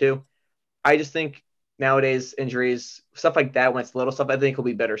compare it to. I just think nowadays injuries, stuff like that, when it's little stuff, I think he'll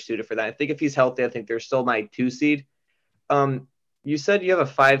be better suited for that. I think if he's healthy, I think they're still my 2 seed. Um, you said you have a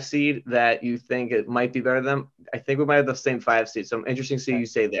 5 seed that you think it might be better than them. I think we might have the same 5 seed. So I'm interested to see you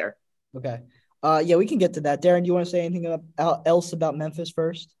say there. Okay. Yeah, we can get to that. Darren, do you want to say anything else about Memphis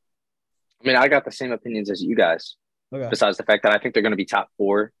first? I mean, I got the same opinions as you guys, Okay. besides the fact that I think they're going to be top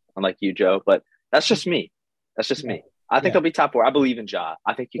four, unlike you, Joe. But that's just me. That's just me. I think they'll be top four. I believe in Ja.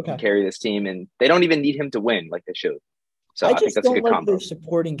 I think he can carry this team, and they don't even need him to win like they should. So I think that's a good combo. Their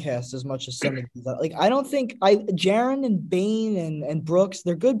supporting cast as much as some of these. Like, I don't think Jaren and Bane and Brooks,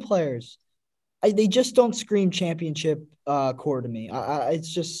 they're good players. They just don't scream championship core to me.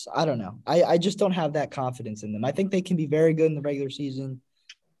 It's just, I don't know. I just don't have that confidence in them. I think they can be very good in the regular season,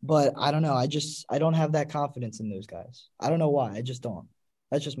 but I don't know. I don't have that confidence in those guys. I don't know why. I just don't.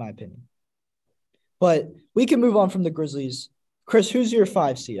 That's just my opinion. But we can move on from the Grizzlies. Chris, who's your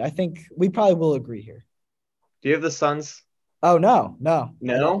 5 seed? I think we probably will agree here. Do you have the Suns? Oh, no.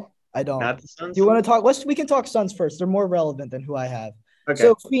 I don't. Not the Suns? Do you want to talk? We can talk Suns first. They're more relevant than who I have. Okay.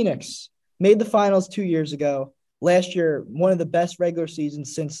 So Phoenix made the finals 2 years ago. Last year, one of the best regular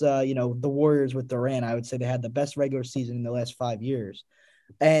seasons since, the Warriors with Durant. I would say they had the best regular season in the last 5 years.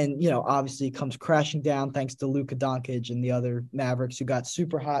 And, obviously it comes crashing down thanks to Luka Doncic and the other Mavericks who got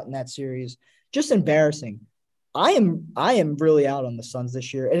super hot in that series. Just embarrassing. I am really out on the Suns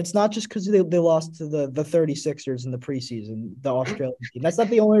this year. And it's not just because they lost to the 36ers in the preseason, the Australian team. That's not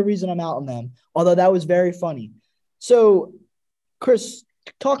the only reason I'm out on them, although that was very funny. So, Chris,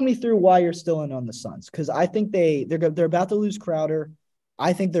 talk me through why you're still in on the Suns, because I think they're about to lose Crowder.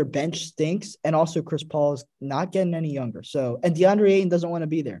 I think their bench stinks, and also Chris Paul is not getting any younger. So, and DeAndre Ayton doesn't want to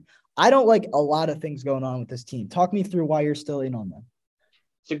be there. I don't like a lot of things going on with this team. Talk me through why you're still in on them.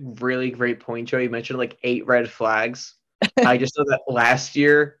 It's a really great point, Joe. You mentioned like 8 red flags. I just know that last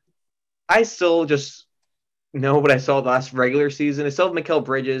year, I still just know what I saw the last regular season. I still have Mikal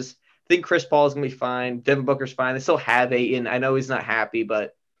Bridges. I think Chris Paul is going to be fine. Devin Booker's fine. They still have Ayton. I know he's not happy,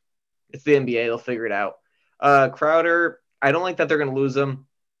 but it's the NBA. They'll figure it out. Crowder, I don't like that they're going to lose him.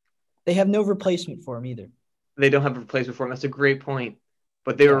 They have no replacement for him either. They don't have a replacement for him. That's a great point.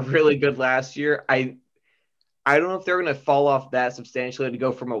 But they were really good last year. I don't know if they're going to fall off that substantially to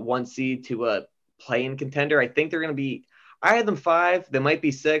go from a 1 seed to a play-in contender. I think they're going to be – I had them 5. They might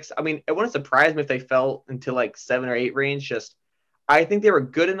be 6. I mean, it wouldn't surprise me if they fell into like 7 or 8 range. Just I think they were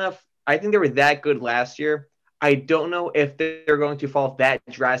good enough. I think they were that good last year. I don't know if they're going to fall that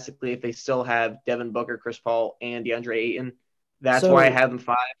drastically if they still have Devin Booker, Chris Paul, and DeAndre Ayton. That's why I have them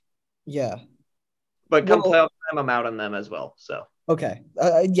 5. Yeah. But come playoff time, I'm out on them as well. So okay.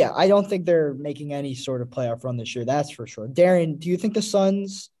 I don't think they're making any sort of playoff run this year. That's for sure. Darian, do you think the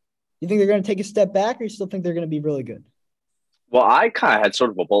Suns, you think they're going to take a step back, or you still think they're going to be really good? Well, I kind of had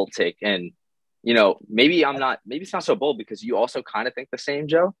sort of a bold take, and, maybe it's not so bold because you also kind of think the same,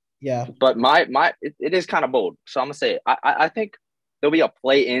 Joe. Yeah. But it is kind of bold. So I'm going to say, I think there'll be a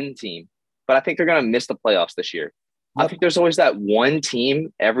play-in team, but I think they're going to miss the playoffs this year. Yep. I think there's always that one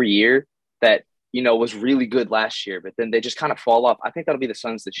team every year that, was really good last year, but then they just kind of fall off. I think that'll be the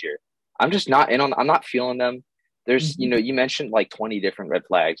Suns this year. I'm just not I'm not feeling them. There's, you mentioned like 20 different red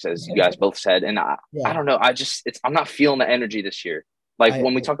flags, as you guys both said. And I don't know. I'm not feeling the energy this year. Like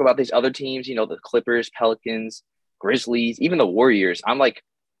when we talk about these other teams, the Clippers, Pelicans, Grizzlies, even the Warriors, I'm like,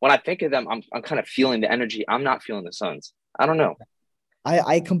 when I think of them, I'm kind of feeling the energy. I'm not feeling the Suns. I don't know.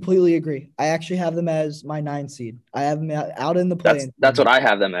 I completely agree. I actually have them as my 9 seed. I have them out in the play. That's what I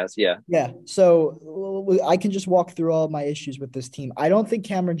have them as. Yeah. Yeah. So I can just walk through all of my issues with this team. I don't think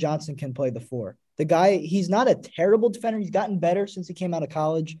Cameron Johnson can play the 4. The guy, he's not a terrible defender. He's gotten better since he came out of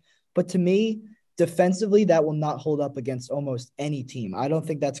college. But to me, defensively, that will not hold up against almost any team. I don't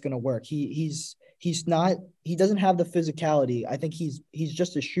think that's going to work. He doesn't have the physicality. I think he's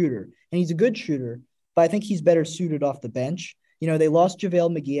just a shooter, and he's a good shooter, but I think he's better suited off the bench. They lost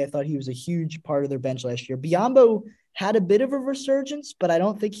JaVale McGee. I thought he was a huge part of their bench last year. Biyombo had a bit of a resurgence, but I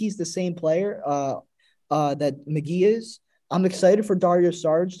don't think he's the same player that McGee is. I'm excited for Dario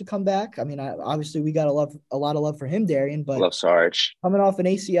Saric to come back. I mean, obviously we got a lot of love for him, Darian, but love Saric. Coming off an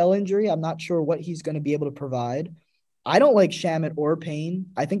ACL injury, I'm not sure what he's going to be able to provide. I don't like Shamet or Payne.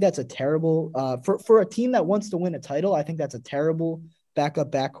 I think that's a terrible for a team that wants to win a title. I think that's a terrible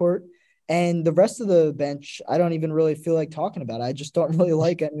backup backcourt. And the rest of the bench, I don't even really feel like talking about. I just don't really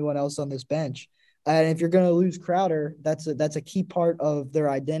like anyone else on this bench. And if you're going to lose Crowder, that's a key part of their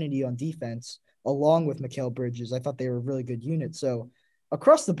identity on defense. along with Mikal Bridges. I thought they were a really good unit. So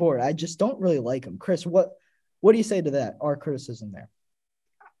across the board, I just don't really like them. Chris, what do you say to that? Our criticism there.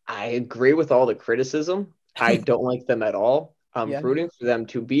 I agree with all the criticism. I don't like them at all. I'm Yeah. rooting for them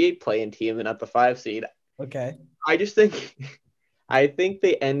to be a play-in team and not the 5 seed. Okay. I just think I think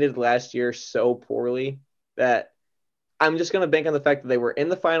they ended last year so poorly that I'm just gonna bank on the fact that they were in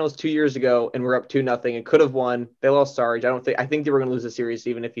the finals 2 years ago and were up 2-0 and could have won. They lost Sarge. I think they were gonna lose the series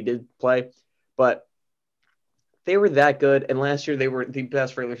even if he did play, but they were that good. And last year they were the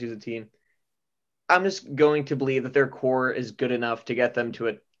best regular season team. I'm just going to believe that their core is good enough to get them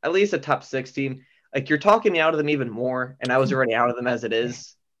to at least a top 16. Like you're talking me out of them even more, and I was already out of them as it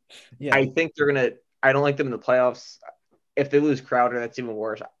is. Yeah. I think they're gonna. I don't like them in the playoffs. If they lose Crowder, that's even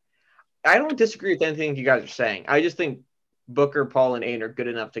worse. I don't disagree with anything you guys are saying. I just think Booker, Paul, and Aiden are good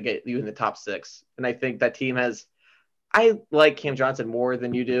enough to get you in the top 6, and I think that team has. I like Cam Johnson more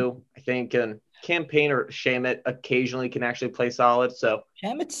than you do. I think Cam Payne or Shamit occasionally can actually play solid. So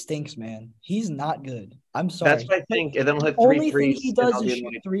Hammett stinks, man. He's not good. I'm that's sorry. what I think. And then he'll The hit three only thing he threes, and does I'll is be shoot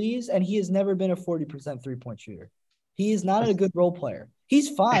annoyed. threes, and he has never been a 40% three-point shooter. He is not a good role player.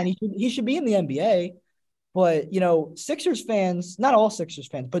 He's fine. He should be in the NBA. But, Sixers fans, not all Sixers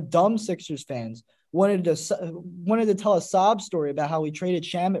fans, but dumb Sixers fans wanted to tell a sob story about how we traded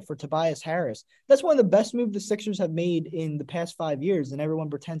Shamet for Tobias Harris. That's one of the best moves the Sixers have made in the past 5 years, and everyone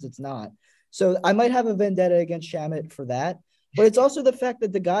pretends it's not. So I might have a vendetta against Shamet for that. But it's also the fact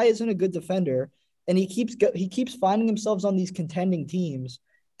that the guy isn't a good defender, and he keeps finding himself on these contending teams,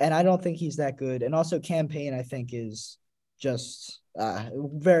 and I don't think he's that good. And also Cam Payne, I think, is just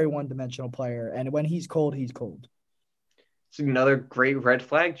very one-dimensional player, and when he's cold, he's cold. It's another great red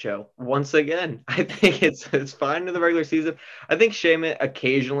flag, Joe. Once again, I think it's fine in the regular season. I think Shamit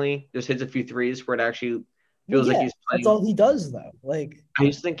occasionally just hits a few threes where it actually Well, feels like yeah, he's that's playing. all he does, though. Like, I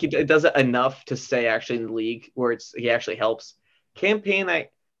just think he does it enough to stay actually in the league where he actually helps. Cam Payne,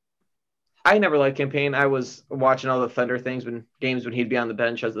 I never liked Cam Payne. I was watching all the Thunder things when he'd be on the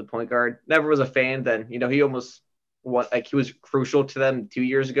bench as the point guard. Never was a fan. Then he almost he was crucial to them 2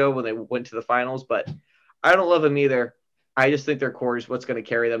 years ago when they went to the finals. But I don't love him either. I just think their core is what's going to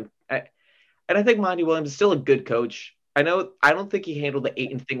carry them. And I think Monty Williams is still a good coach. I don't think he handled the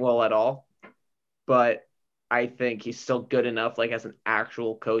Ayton thing well at all, but I think he's still good enough, like as an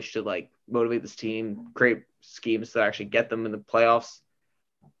actual coach, to like motivate this team, create schemes to actually get them in the playoffs.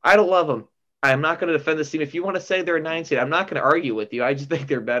 I don't love them. I'm not going to defend this team. If you want to say they're a 9 seed, I'm not going to argue with you. I just think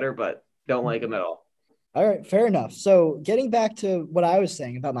they're better, but don't like them at all. all right, fair enough. So getting back to what I was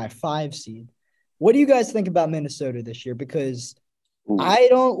saying about my 5 seed, what do you guys think about Minnesota this year? Because I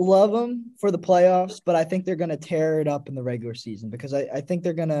don't love them for the playoffs, but I think they're going to tear it up in the regular season because I think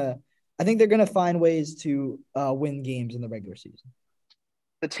they're gonna find ways to win games in the regular season.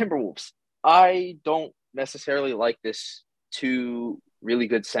 The Timberwolves. I don't necessarily like this two really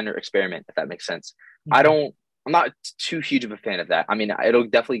good center experiment, if that makes sense. I'm not too huge of a fan of that. I mean, it'll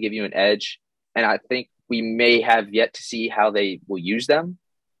definitely give you an edge, and I think we may have yet to see how they will use them,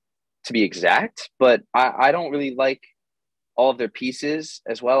 to be exact, but I don't really like all of their pieces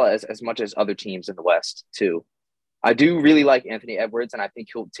as well as much as other teams in the West too. I do really like Anthony Edwards, and I think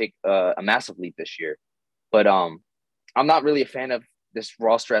he'll take a massive leap this year. But I'm not really a fan of this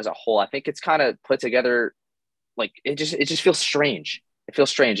roster as a whole. I think it's kind of put together like it just feels strange. It feels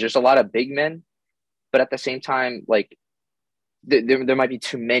strange. There's a lot of big men, but at the same time, like there might be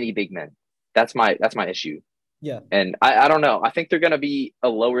too many big men. That's my issue. Yeah. And I don't know. I think they're going to be a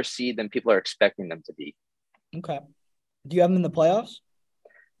lower seed than people are expecting them to be. Okay. Do you have them in the playoffs?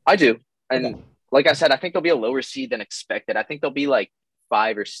 I do. And okay. Like I said, I think they'll be a lower seed than expected. I think they'll be like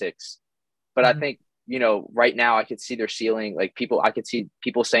 5 or 6. But I think, right now I could see their ceiling. Like I could see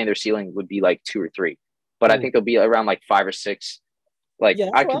people saying their ceiling would be like 2 or 3. But I think they'll be around like 5 or 6. Like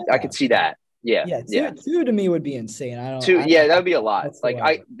yeah, I could see that. Yeah. Yeah. Two to me would be insane. That would be a lot.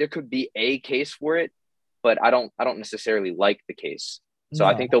 Like there could be a case for it, but I don't necessarily like the case. So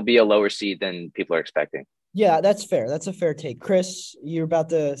I think they'll be a lower seed than people are expecting. Yeah, that's fair. That's a fair take. Chris, you're about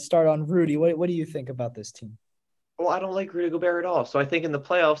to start on Rudy. What do you think about this team? Well, I don't like Rudy Gobert at all. So I think in the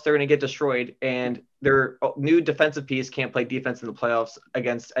playoffs, they're going to get destroyed, and their new defensive piece can't play defense in the playoffs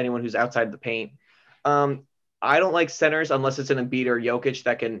against anyone who's outside the paint. I don't like centers unless it's an Embiid or Jokic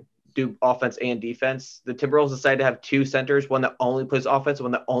that can do offense and defense. The Timberwolves decided to have 2 centers, one that only plays offense,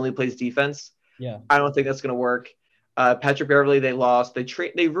 one that only plays defense. Yeah. I don't think that's going to work. Patrick Beverley, they lost.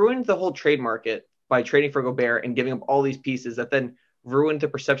 They ruined the whole trade market by trading for Gobert and giving up all these pieces that then ruined the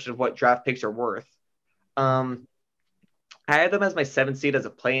perception of what draft picks are worth. I had them as my 7th seed as a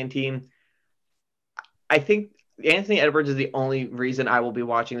play-in team. I think Anthony Edwards is the only reason I will be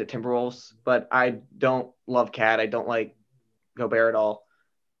watching the Timberwolves, but I don't love Cat. I don't like Gobert at all.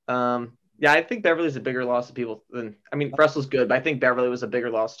 Yeah, I think Beverly's a bigger loss to people than I mean Russell's good, but I think Beverly was a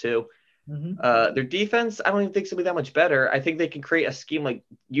bigger loss too. Mm-hmm. Their defense, I don't even think it's gonna be that much better. I think they can create a scheme like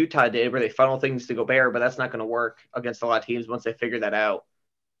Utah did, where they funnel things to Gobert, but that's not going to work against a lot of teams once they figure that out.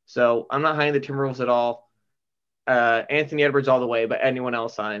 So I'm not high on the Timberwolves at all. Anthony Edwards all the way, but anyone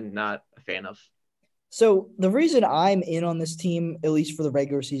else I'm not a fan of. So the reason I'm in on this team, at least for the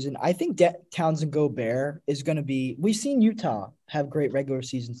regular season, I think Townsend Gobert is going to be. We've seen Utah have great regular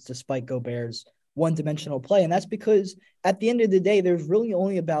seasons despite Gobert's one-dimensional play, and that's because at the end of the day, there's really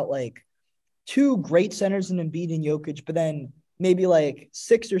only about like two great centers in Embiid and Jokic, but then maybe like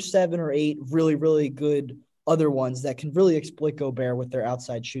 6 or 7 or 8 really, really good other ones that can really exploit Gobert with their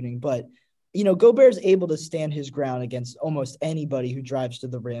outside shooting. But, Gobert is able to stand his ground against almost anybody who drives to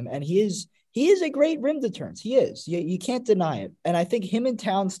the rim. And he is a great rim deterrent. He is. You can't deny it. And I think him and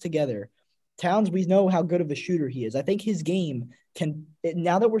Towns together, Towns, we know how good of a shooter he is. I think his game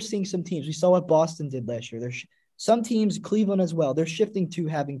now that we're seeing some teams, we saw what Boston did last year. There's some teams, Cleveland as well, they're shifting to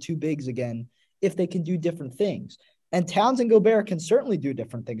having two bigs again if they can do different things. And Towns and Gobert can certainly do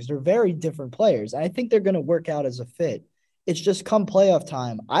different things. They're very different players. And I think they're going to work out as a fit. It's just come playoff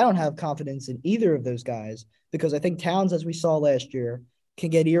time, I don't have confidence in either of those guys because I think Towns, as we saw last year,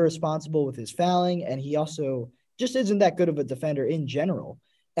 can get irresponsible with his fouling. And he also just isn't that good of a defender in general.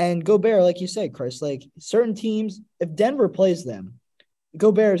 And Gobert, like you said, Chris, like certain teams, if Denver plays them,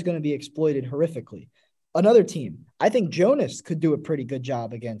 Gobert is going to be exploited horrifically. Another team, I think Jonas could do a pretty good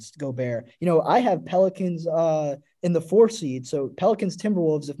job against Gobert. I have Pelicans in the 4 seed. So Pelicans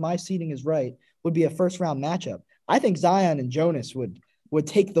Timberwolves, if my seeding is right, would be a first round matchup. I think Zion and Jonas would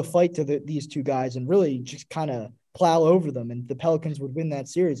take the fight to these two guys and really just kind of plow over them, and the Pelicans would win that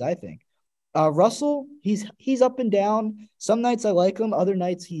series, I think. Russell, he's up and down. Some nights I like him. Other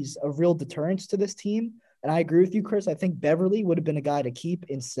nights he's a real deterrence to this team. And I agree with you, Chris. I think Beverly would have been a guy to keep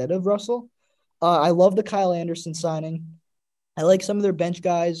instead of Russell. I love the Kyle Anderson signing. I like some of their bench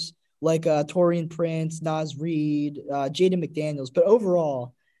guys like Torian Prince, Naz Reid, Jaden McDaniels. But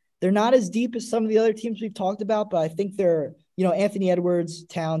overall, they're not as deep as some of the other teams we've talked about. But I think they're, Anthony Edwards,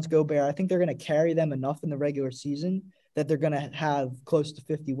 Towns, Gobert, I think they're going to carry them enough in the regular season that they're going to have close to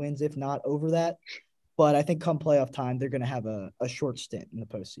 50 wins, if not over that. But I think come playoff time, they're going to have a short stint in the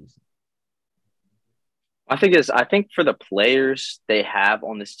postseason. I think for the players they have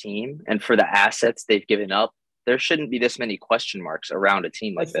on this team and for the assets they've given up, there shouldn't be this many question marks around a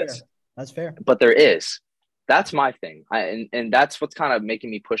team like this. That's fair. But there is. That's my thing. And that's what's kind of making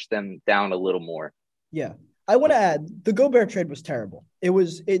me push them down a little more. Yeah. I want to add, the Gobert trade was terrible. They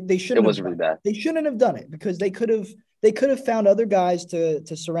shouldn't. It was really bad. They shouldn't have done it because they could have found other guys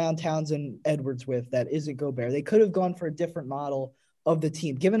to surround Townsend Edwards with that isn't Gobert. They could have gone for a different model of the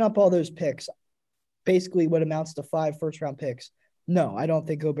team, given up all those picks, basically what amounts to 5 first-round picks. No, I don't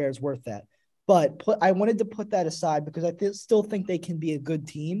think Gobert is worth that. But I wanted to put that aside because I still think they can be a good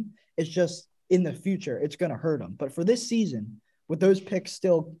team. It's just in the future, it's going to hurt them. But for this season, with those picks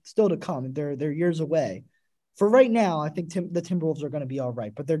still to come, they're years away. For right now, I think the Timberwolves are going to be all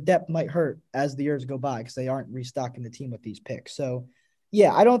right, but their depth might hurt as the years go by because they aren't restocking the team with these picks. So,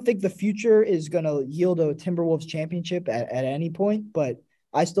 yeah, I don't think the future is going to yield a Timberwolves championship at any point, but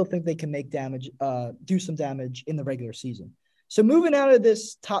I still think they can make damage, do some damage in the regular season. So moving out of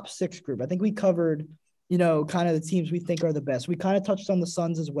this top 6 group, I think we covered, kind of the teams we think are the best. We kind of touched on the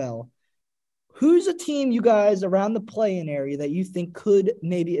Suns as well. Who's a team you guys around the play-in area that you think could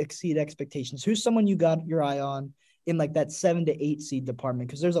maybe exceed expectations? Who's someone you got your eye on in like that 7 to 8 seed department?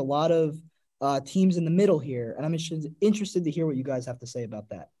 Because there's a lot of teams in the middle here, and I'm interested to hear what you guys have to say about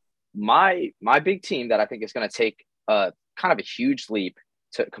that. My big team that I think is going to take kind of a huge leap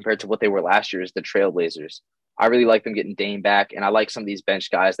compared to what they were last year is the Trailblazers. I really like them getting Dame back, and I like some of these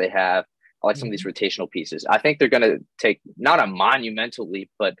bench guys they have. I like some of these rotational pieces. I think they're going to take not a monumental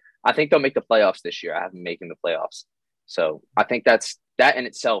leap, but I think they'll make the playoffs this year. I have them making the playoffs. So I think that in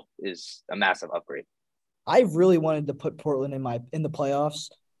itself is a massive upgrade. I really wanted to put Portland in the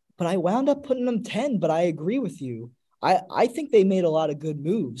playoffs, but I wound up putting them 10, but I agree with you. I think they made a lot of good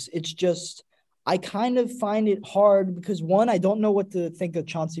moves. It's just I kind of find it hard because, one, I don't know what to think of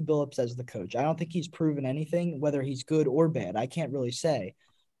Chauncey Billups as the coach. I don't think he's proven anything, whether he's good or bad. I can't really say.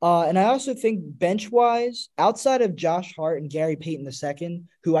 And I also think bench-wise, outside of Josh Hart and Gary Payton II,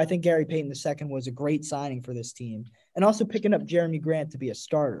 who I think Gary Payton II was a great signing for this team, and also picking up Jeremy Grant to be a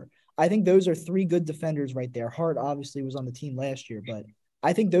starter, I think those are 3 good defenders right there. Hart obviously was on the team last year, but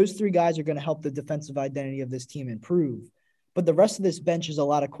I think those 3 guys are going to help the defensive identity of this team improve. But the rest of this bench is a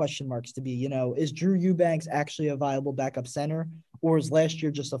lot of question marks to be, is Drew Eubanks actually a viable backup center, or is last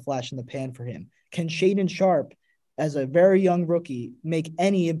year just a flash in the pan for him? Can Shaden Sharp, as a very young rookie, make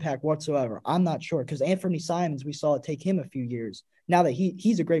any impact whatsoever? I'm not sure, because Anthony Simons, we saw it take him a few years. Now that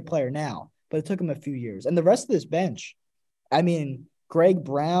he's a great player now, but it took him a few years. And the rest of this bench, I mean, Greg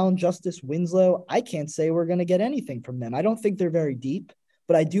Brown, Justice Winslow, I can't say we're going to get anything from them. I don't think they're very deep,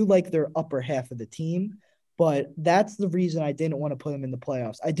 but I do like their upper half of the team. But that's the reason I didn't want to put him in the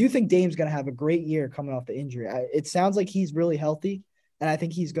playoffs. I do think Dame's going to have a great year coming off the injury. It sounds like he's really healthy, and I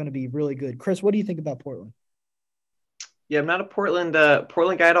think he's going to be really good. Chris, what do you think about Portland? Yeah, I'm not a Portland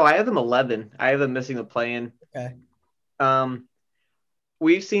guy at all. I have them 11. I have them missing the play-in. Okay.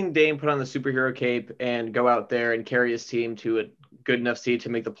 We've seen Dame put on the superhero cape and go out there and carry his team to a good enough seed to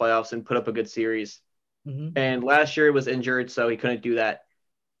make the playoffs and put up a good series. Mm-hmm. And last year he was injured, so he couldn't do that.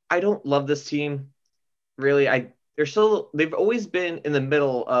 I don't love this team. Really, they've always been in the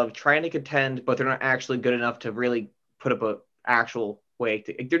middle of trying to contend, but they're not actually good enough to really put up a actual way.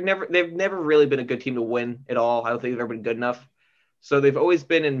 They've never really been a good team to win at all. I don't think they've ever been good enough. So they've always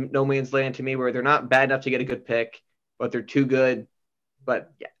been in no man's land to me, where they're not bad enough to get a good pick, but they're too good.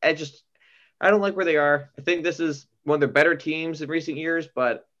 But yeah, I don't like where they are. I think this is one of their better teams in recent years,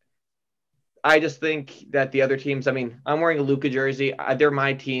 but I just think that the other teams, I mean, I'm wearing a Luka jersey. They're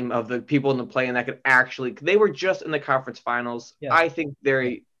my team of the people in the play-in that could actually, they were just in the conference finals. Yeah. I think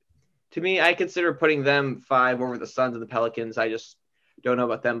to me, I consider putting them 5 over the Suns and the Pelicans. I just don't know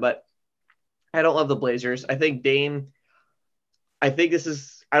about them, but I don't love the Blazers. I think Dame, I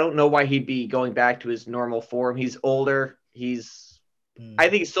don't know why he'd be going back to his normal form. He's older. I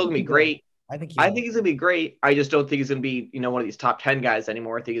think he's still going to be great. I think he's going to be great. I just don't think he's going to be, one of these top 10 guys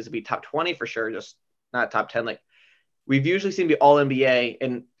anymore. I think he's going to be top 20 for sure, just not top 10. Like we've usually seen him be all NBA,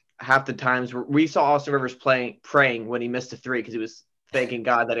 and half the times we saw Austin Rivers praying when he missed a 3 because he was thanking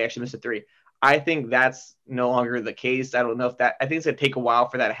God that he actually missed a 3. I think that's no longer the case. I don't know I think it's going to take a while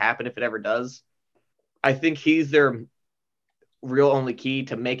for that to happen if it ever does. I think he's their real only key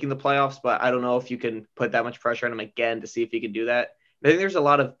to making the playoffs, but I don't know if you can put that much pressure on him again to see if he can do that. I think there's a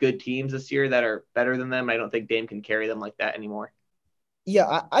lot of good teams this year that are better than them. I don't think Dame can carry them like that anymore.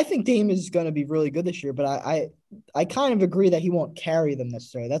 Yeah, I think Dame is going to be really good this year, but I kind of agree that he won't carry them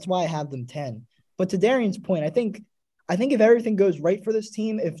necessarily. That's why I have them 10. But to Darian's point, I think if everything goes right for this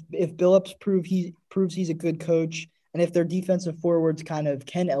team, if Billups proves he's a good coach, and if their defensive forwards kind of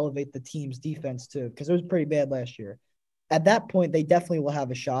can elevate the team's defense too, because it was pretty bad last year, at that point they definitely will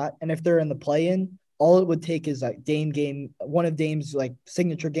have a shot. And if they're in the play-in, all it would take is like one of Dame's like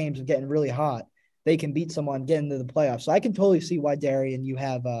signature games of getting really hot. They can beat someone, get into the playoffs. So I can totally see why, Darian, you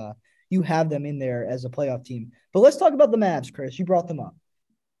have them in there as a playoff team. But let's talk about the Mavs, Chris. You brought them up.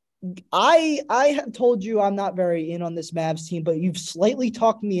 I have told you I'm not very in on this Mavs team, but you've slightly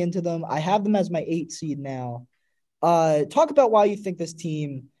talked me into them. I have them as my 8 seed now. Talk about why you think this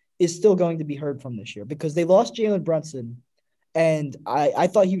team is still going to be heard from this year, because they lost Jalen Brunson. And I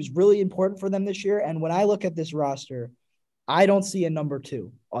thought he was really important for them this year. And when I look at this roster, I don't see a number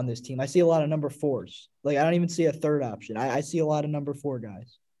 2 on this team. I see a lot of number 4s. Like, I don't even see a third option. I see a lot of number 4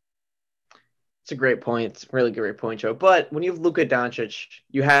 guys. It's a great point. It's a really great point, Joe. But when you have Luka Doncic,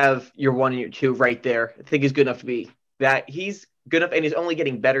 you have your 1 and your 2 right there. I think he's good enough to be that. He's good enough, and he's only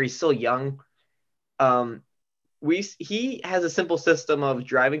getting better. He's still young. He has a simple system of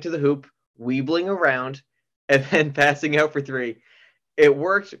driving to the hoop, weebling around, and then passing out for 3. It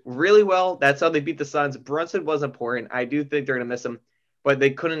worked really well. That's how they beat the Suns. Brunson was important. I do think they're going to miss him, but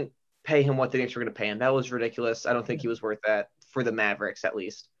they couldn't pay him what the Knicks were going to pay him. That was ridiculous. I don't think he was worth that for the Mavericks, at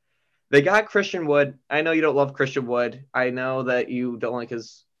least. They got Christian Wood. I know you don't love Christian Wood. I know that you don't like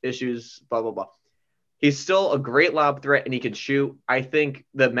his issues, blah, blah, blah. He's still a great lob threat, and he can shoot. I think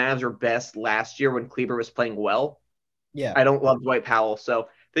the Mavs were best last year when Kleber was playing well. Yeah. I don't love Dwight Powell, so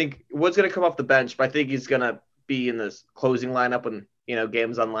I think Wood's going to come off the bench, but I think he's going to be in this closing lineup when,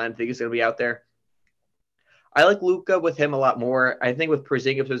 games online. I think he's going to be out there. I like Luka with him a lot more. I think with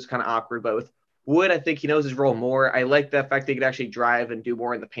Porzingis it was kind of awkward, but with Wood, I think he knows his role more. I like the fact that he could actually drive and do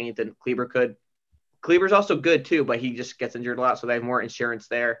more in the paint than Kleber could. Kleber's also good too, but he just gets injured a lot, so they have more insurance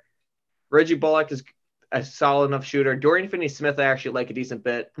there. Reggie Bullock is a solid enough shooter. Dorian Finney-Smith I actually like a decent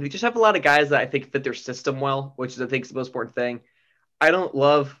bit. They just have a lot of guys that I think fit their system well, which is I think is the most important thing. I didn't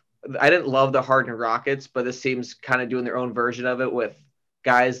love the Harden Rockets, but this team's kind of doing their own version of it with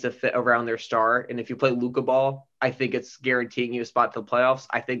guys to fit around their star. And if you play Luka ball, I think it's guaranteeing you a spot to the playoffs.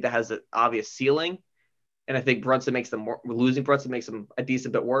 I think that has an obvious ceiling. And I think losing Brunson makes them a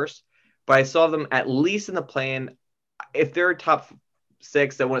decent bit worse. But I saw them at least in the play-in. If they're top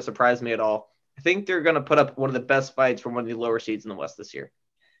 6, that wouldn't surprise me at all. I think they're going to put up one of the best fights from one of the lower seeds in the West this year.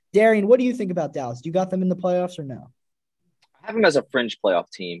 Darian, what do you think about Dallas? Do you got them in the playoffs or no? I have them as a fringe playoff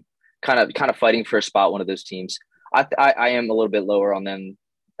team, kind of fighting for a spot. One of those teams. I am a little bit lower on them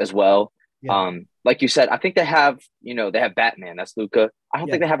as well. Yeah. Like you said, I think they have they have Batman. That's Luca. I don't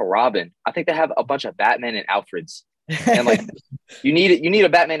think they have a Robin. I think they have a bunch of Batman and Alfreds. And like you need a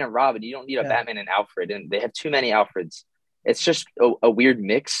Batman and Robin. You don't need a Batman and Alfred. And they have too many Alfreds. It's just a weird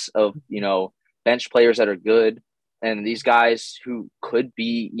mix of bench players that are good and these guys who could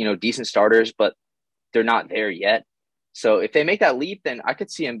be decent starters, but they're not there yet. So if they make that leap, then I could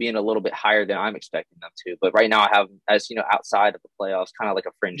see them being a little bit higher than I'm expecting them to. But right now I have them as, outside of the playoffs, kind of like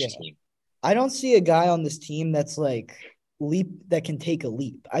a fringe team. I don't see a guy on this team that's like that can take a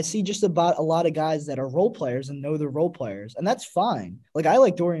leap. I see just about a lot of guys that are role players and know they're role players, and that's fine. Like I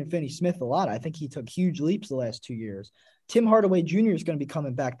like Dorian Finney-Smith a lot. I think he took huge leaps the last 2 years. Tim Hardaway Jr. is going to be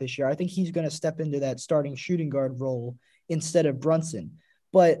coming back this year. I think he's going to step into that starting shooting guard role instead of Brunson.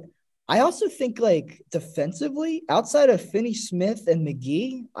 But I also think like defensively, outside of Finney-Smith and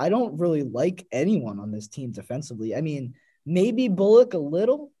McGee, I don't really like anyone on this team defensively. I mean, maybe Bullock a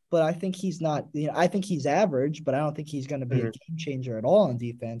little, but I think he's not, I think he's average, but I don't think he's going to be a game changer at all on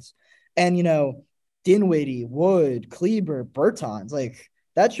defense. And, Dinwiddie, Wood, Kleber, Bertans, like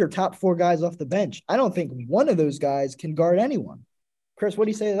that's your top 4 guys off the bench. I don't think one of those guys can guard anyone. Chris, what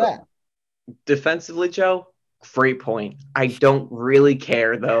do you say to that? Defensively, Joe, great point. I don't really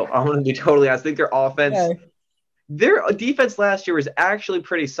care, though. I'm going to be totally honest. I think their offense, their defense last year was actually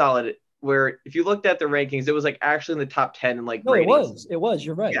pretty solid. Where if you looked at the rankings, it was like actually in the top 10 and like ratings. It was.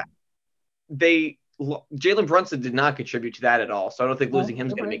 You're right. Yeah. Jalen Brunson did not contribute to that at all, so I don't think losing him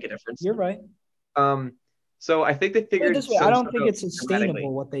is going to make a difference. You're right. So I think they figured this way. I don't think it's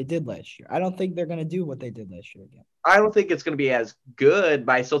sustainable what they did last year. I don't think they're going to do what they did last year again. I don't think it's going to be as good,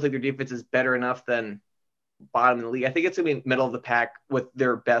 but I still think their defense is better enough than bottom in the league. I think it's going to be middle of the pack with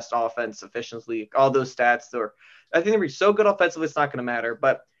their best offense efficiency. All those stats, I think they're going to be so good offensively, it's not going to matter.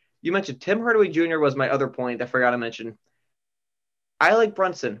 But you mentioned Tim Hardaway Jr. was my other point I forgot to mention. I like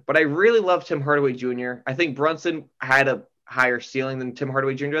Brunson, but I really love Tim Hardaway Jr. I think Brunson had a higher ceiling than Tim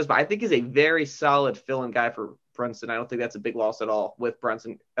Hardaway Jr. does, but I think he's a very solid fill-in guy for Brunson. I don't think that's a big loss at all with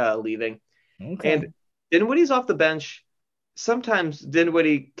Brunson leaving. Okay. And Dinwiddie's off the bench. Sometimes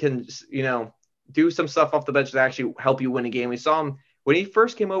Dinwiddie can, do some stuff off the bench that actually help you win a game. We saw him when he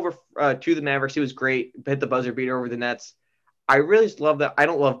first came over to the Mavericks. He was great, hit the buzzer beater over the Nets. I really just love that. I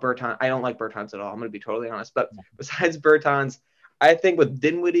don't love Bertans. I don't like Bertans at all. I'm going to be totally honest. But besides Bertans, I think with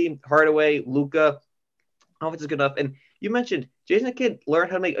Dinwiddie, Hardaway, Luka, offense is good enough. And you mentioned Jason Kidd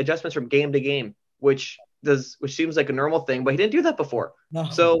learned how to make adjustments from game to game, which seems like a normal thing, but he didn't do that before. No.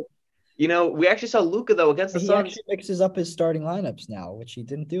 So, we actually saw Luka though against the Suns. He actually mixes up his starting lineups now, which he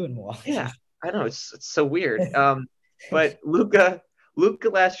didn't do in Milwaukee. Yeah, I know it's so weird. But Luka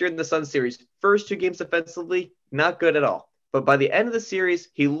last year in the Suns series, first 2 games defensively, not good at all. But by the end of the series,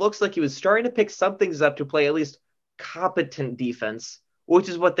 he looks like he was starting to pick some things up to play at least competent defense, which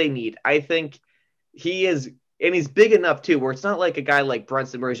is what they need. I think he is, and he's big enough too, where it's not like a guy like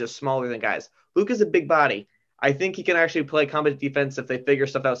Brunson where he's just smaller than guys. Luka's a big body. I think he can actually play competent defense if they figure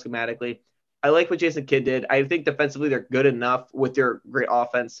stuff out schematically. I like what Jason Kidd did. I think defensively they're good enough with their great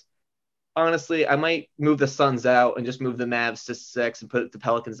offense. Honestly, I might move the Suns out and just move the Mavs to 6 and put the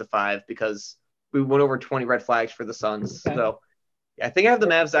Pelicans to 5 because we went over 20 red flags for the Suns. Okay. So yeah, I think I have the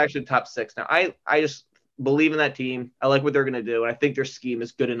Mavs actually top 6 now. I just believe in that team. I like what they're going to do. And I think their scheme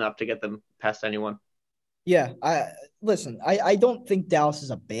is good enough to get them past anyone. Yeah. I don't think Dallas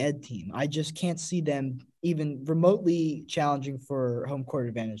is a bad team. I just can't see them even remotely challenging for home court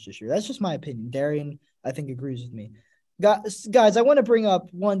advantage this year. That's just my opinion. Darian, I think, agrees with me. Guys, I want to bring up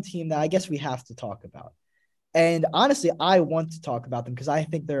one team that I guess we have to talk about. And honestly, I want to talk about them because I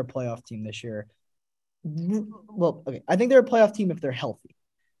think they're a playoff team this year. Well, okay. I think they're a playoff team if they're healthy.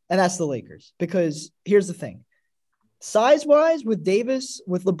 And that's the Lakers. Because here's the thing. Size-wise, with Davis,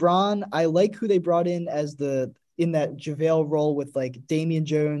 with LeBron, I like who they brought in as in that JaVale role with like Damian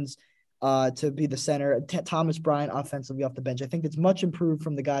Jones to be the center, Thomas Bryant offensively off the bench. I think it's much improved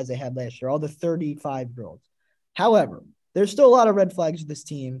from the guys they had last year, all the 35-year-olds. However, there's still a lot of red flags with this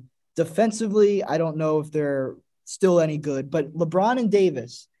team. Defensively, I don't know if they're still any good, but LeBron and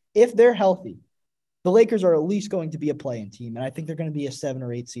Davis, if they're healthy, the Lakers are at least going to be a play-in team, and I think they're going to be a 7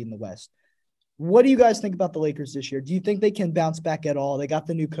 or 8 seed in the West. What do you guys think about the Lakers this year? Do you think they can bounce back at all? They got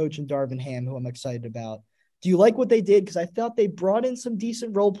the new coach in Darvin Ham, who I'm excited about. Do you like what they did? Because I thought they brought in some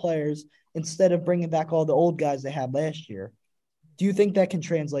decent role players instead of bringing back all the old guys they had last year. Do you think that can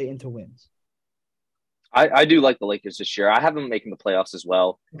translate into wins? I do like the Lakers this year. I have them making the playoffs as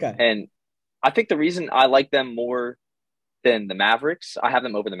well. Okay. And I think the reason I like them more than the Mavericks, I have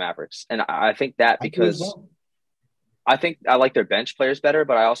them over the Mavericks, and I think that I do as because well. I think I like their bench players better,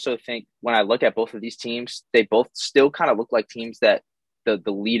 but I also think when I look at both of these teams, they both still kind of look like teams that the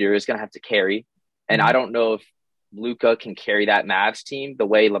leader is going to have to carry. And I Mhm. don't know if Luka can carry that Mavs team the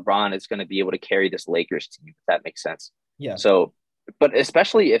way LeBron is going to be able to carry this Lakers team, if that makes sense. Yeah. So, but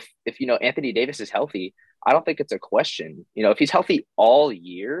especially if Anthony Davis is healthy, I don't think it's a question. If he's healthy all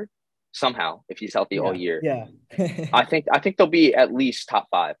year, somehow, if he's healthy all Yeah. year, Yeah. I think they'll be at least top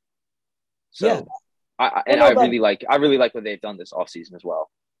five. Yeah. So I don't and know I about really like what they've done this offseason as well.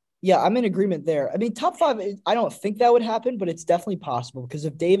 Yeah, I'm in agreement there. I mean, top five, I don't think that would happen, but it's definitely possible because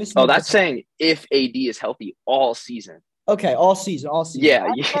if Davis and Oh, LeBron, that's saying if AD is healthy all season. okay, all season, all season. Yeah,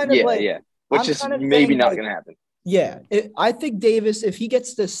 I'm kind of yeah, like, yeah. Which I'm is kind of maybe saying not like, going to happen. yeah, I think Davis, if he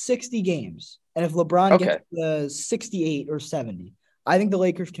gets to 60 games and if LeBron gets Okay. to 68 or 70, I think the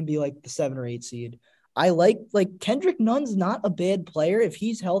Lakers can be like the 7 or 8 seed. I like Kendrick Nunn's not a bad player. If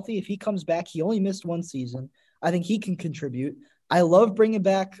he's healthy, if he comes back, he only missed 1 season. I think he can contribute. I love bringing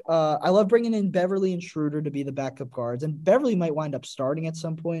in Beverly and Schroeder to be the backup guards, and Beverly might wind up starting at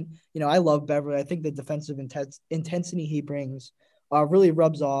some point. I love Beverly. I think the defensive intensity he brings really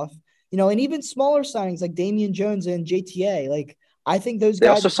rubs off. And even smaller signings like Damian Jones and JTA, like I think those They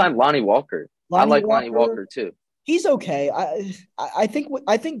guys, also signed Lonnie Walker. I Lonnie like Lonnie Walker, Walker too. he's okay. I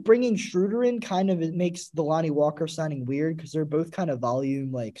think bringing Schroeder in kind of it makes the Lonnie Walker signing weird because they're both kind of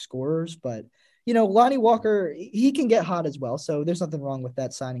volume like scorers, but Lonnie Walker, he can get hot as well, so there's nothing wrong with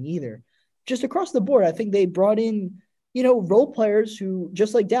that signing either. Just across the board, I think they brought in role players who,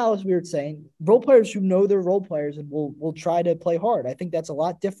 just like Dallas, we were saying, role players who know their role players and will try to play hard. I think that's a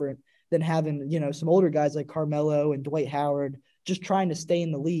lot different than having some older guys like Carmelo and Dwight Howard just trying to stay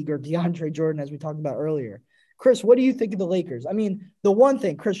in the league, or DeAndre Jordan, as we talked about earlier. Chris, what do you think of the Lakers? I mean, the one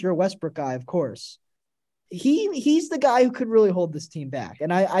thing, Chris, you're a Westbrook guy, of course. He's the guy who could really hold this team back.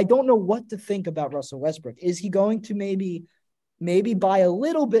 And I don't know what to think about Russell Westbrook. Is he going to maybe buy a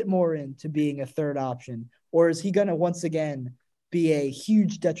little bit more into being a third option, or is he going to once again be a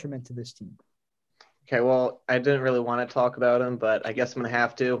huge detriment to this team? Okay, well, I didn't really want to talk about him, but I guess I'm gonna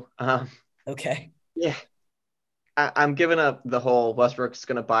have to. Okay. Yeah, I'm giving up the whole Westbrook's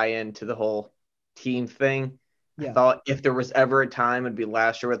gonna buy into the whole team thing. I Yeah. thought if there was ever a time, it'd be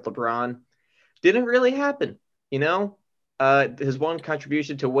last year with LeBron. Didn't really happen, you know. His one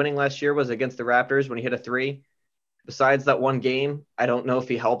contribution to winning last year was against the Raptors when he hit a three. Besides that one game, I don't know if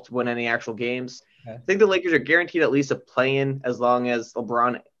he helped win any actual games. Okay. I think the Lakers are guaranteed at least a play-in as long as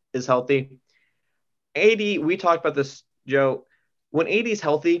LeBron is healthy. AD, we talked about this, Joe. When AD is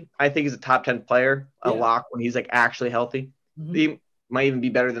healthy, I think he's a top 10 player, a Yeah. lock when he's like actually healthy. Mm-hmm. He might even be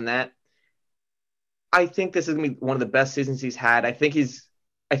better than that. I think this is gonna be one of the best seasons he's had. I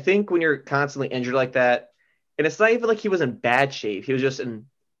think when you're constantly injured like that, and it's not even like he was in bad shape, he was just in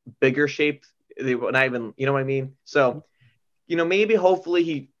bigger shape. They were not even, you know what I mean? So, maybe hopefully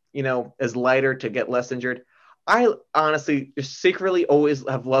he, is lighter to get less injured. I honestly just secretly always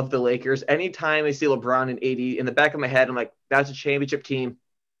have loved the Lakers. Anytime I see LeBron and AD in the back of my head, I'm like, that's a championship team.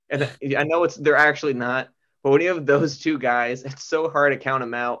 And I know they're actually not, but when you have those two guys, it's so hard to count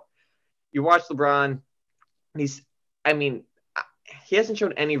them out. You watch LeBron, I mean, he hasn't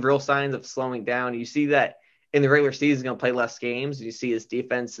shown any real signs of slowing down. You see that in the regular season, he's going to play less games. You see his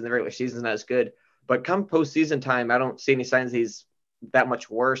defense in the regular season is not as good. But come postseason time, I don't see any signs he's that much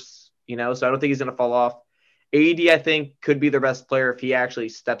worse, so I don't think he's going to fall off. AD, I think, could be their best player if he actually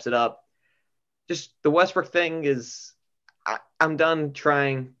steps it up. Just the Westbrook thing is, I'm done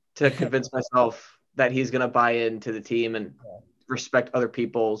trying to convince myself that he's going to buy into the team and respect other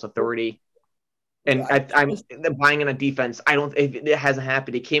people's authority. And I'm buying in a defense. It hasn't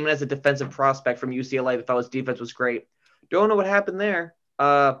happened. He came in as a defensive prospect from UCLA. I thought his defense was great. Don't know what happened there.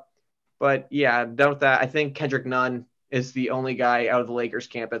 But yeah, I'm done with that. I think Kendrick Nunn is the only guy out of the Lakers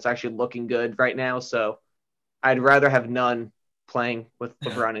camp that's actually looking good right now. So I'd rather have Nunn playing with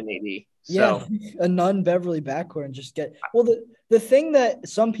LeBron and AD. So Yeah, a Nunn Beverly backcourt and just get the thing that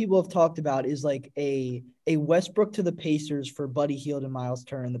some people have talked about is like a Westbrook to the Pacers for Buddy Hield and Miles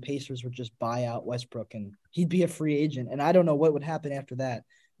Turner, and the Pacers would just buy out Westbrook and he'd be a free agent. And I don't know what would happen after that.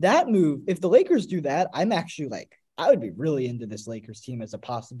 That move, if the Lakers do that, I'm actually like, I would be really into this Lakers team as a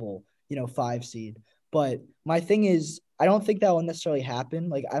possible, 5 seed. But my thing is, I don't think that will necessarily happen.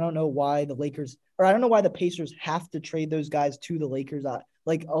 Like, I don't know why the Pacers have to trade those guys to the Lakers.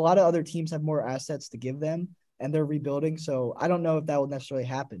 Like, a lot of other teams have more assets to give them and they're rebuilding. So I don't know if that will necessarily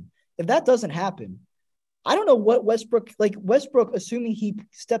happen. If that doesn't happen, I don't know what Westbrook, assuming he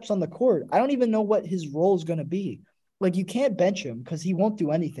steps on the court, I don't even know what his role is going to be. like you can't bench him because he won't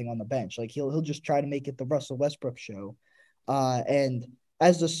do anything on the bench. Like he'll just try to make it the Russell Westbrook show. And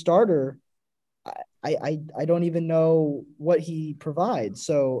as a starter, I don't even know what he provides.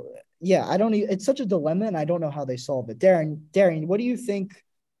 So yeah, I don't. It's such a dilemma, and I don't know how they solve it. Darian, what do you think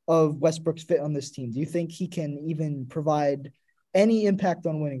of Westbrook's fit on this team? Do you think he can even provide any impact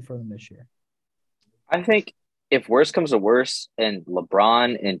on winning for them this year? I think if worse comes to worse and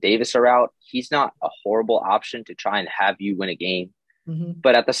LeBron and Davis are out, he's not a horrible option to try and have you win a game. Mm-hmm.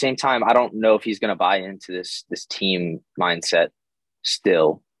 But at the same time, I don't know if he's going to buy into this team mindset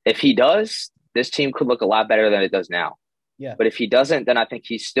still. If he does, this team could look a lot better than it does now. Yeah. But if he doesn't, then I think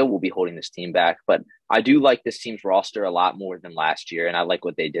he still will be holding this team back. But I do like this team's roster a lot more than last year, and I like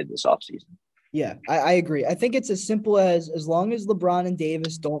what they did this offseason. Yeah, I agree. I think it's as simple as long as LeBron and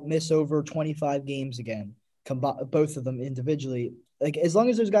Davis don't miss over 25 games again, both of them individually, like as long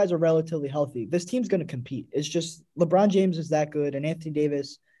as those guys are relatively healthy, this team's going to compete. It's just LeBron James is that good, and Anthony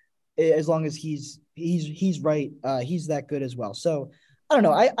Davis, as long as he's right, he's that good as well. So I don't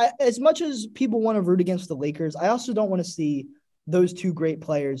know. I as much as people want to root against the Lakers, I also don't want to see those two great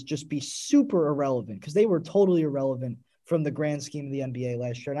players just be super irrelevant because they were totally irrelevant from the grand scheme of the NBA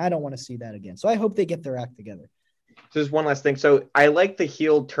last year, and I don't want to see that again. So I hope they get their act together. So just one last thing. So I like the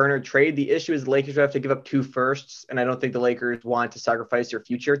Hield Turner trade. The issue is the Lakers would have to give up 2 firsts, and I don't think the Lakers want to sacrifice their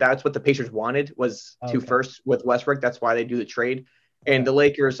future. That's what the Pacers wanted was 2 firsts with Westbrook. That's why they do the trade. And the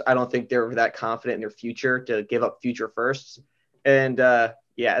Lakers, I don't think they're that confident in their future to give up future firsts. And and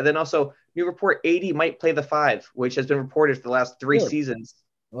then also new report 80 might play the 5, which has been reported for the last 3 seasons,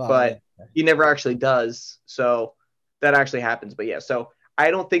 but he never actually does. So that actually happens. But yeah, so I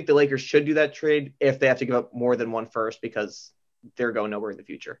don't think the Lakers should do that trade if they have to give up more than 1 first because they're going nowhere in the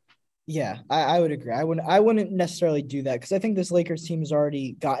future. Yeah, I would agree. I wouldn't necessarily do that because I think this Lakers team has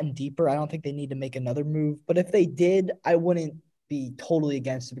already gotten deeper. I don't think they need to make another move. But if they did, I wouldn't be totally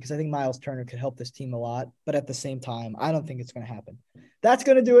against it because I think Miles Turner could help this team a lot. But at the same time, I don't think it's going to happen. That's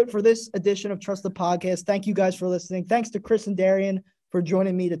going to do it for this edition of Trust the Podcast. Thank you guys for listening. Thanks to Chris and Darian for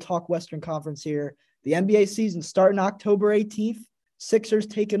joining me to talk Western Conference here. The NBA season starting October 18th. Sixers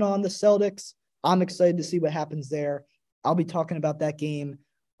taking on the Celtics. I'm excited to see what happens there. I'll be talking about that game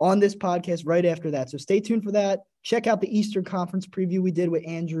on this podcast right after that. So stay tuned for that. Check out the Eastern Conference preview we did with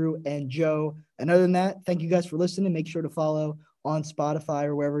Andrew and Joe. And other than that, thank you guys for listening. Make sure to follow on Spotify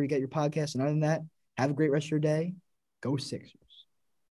or wherever you get your podcast. And other than that, have a great rest of your day. Go Sixers.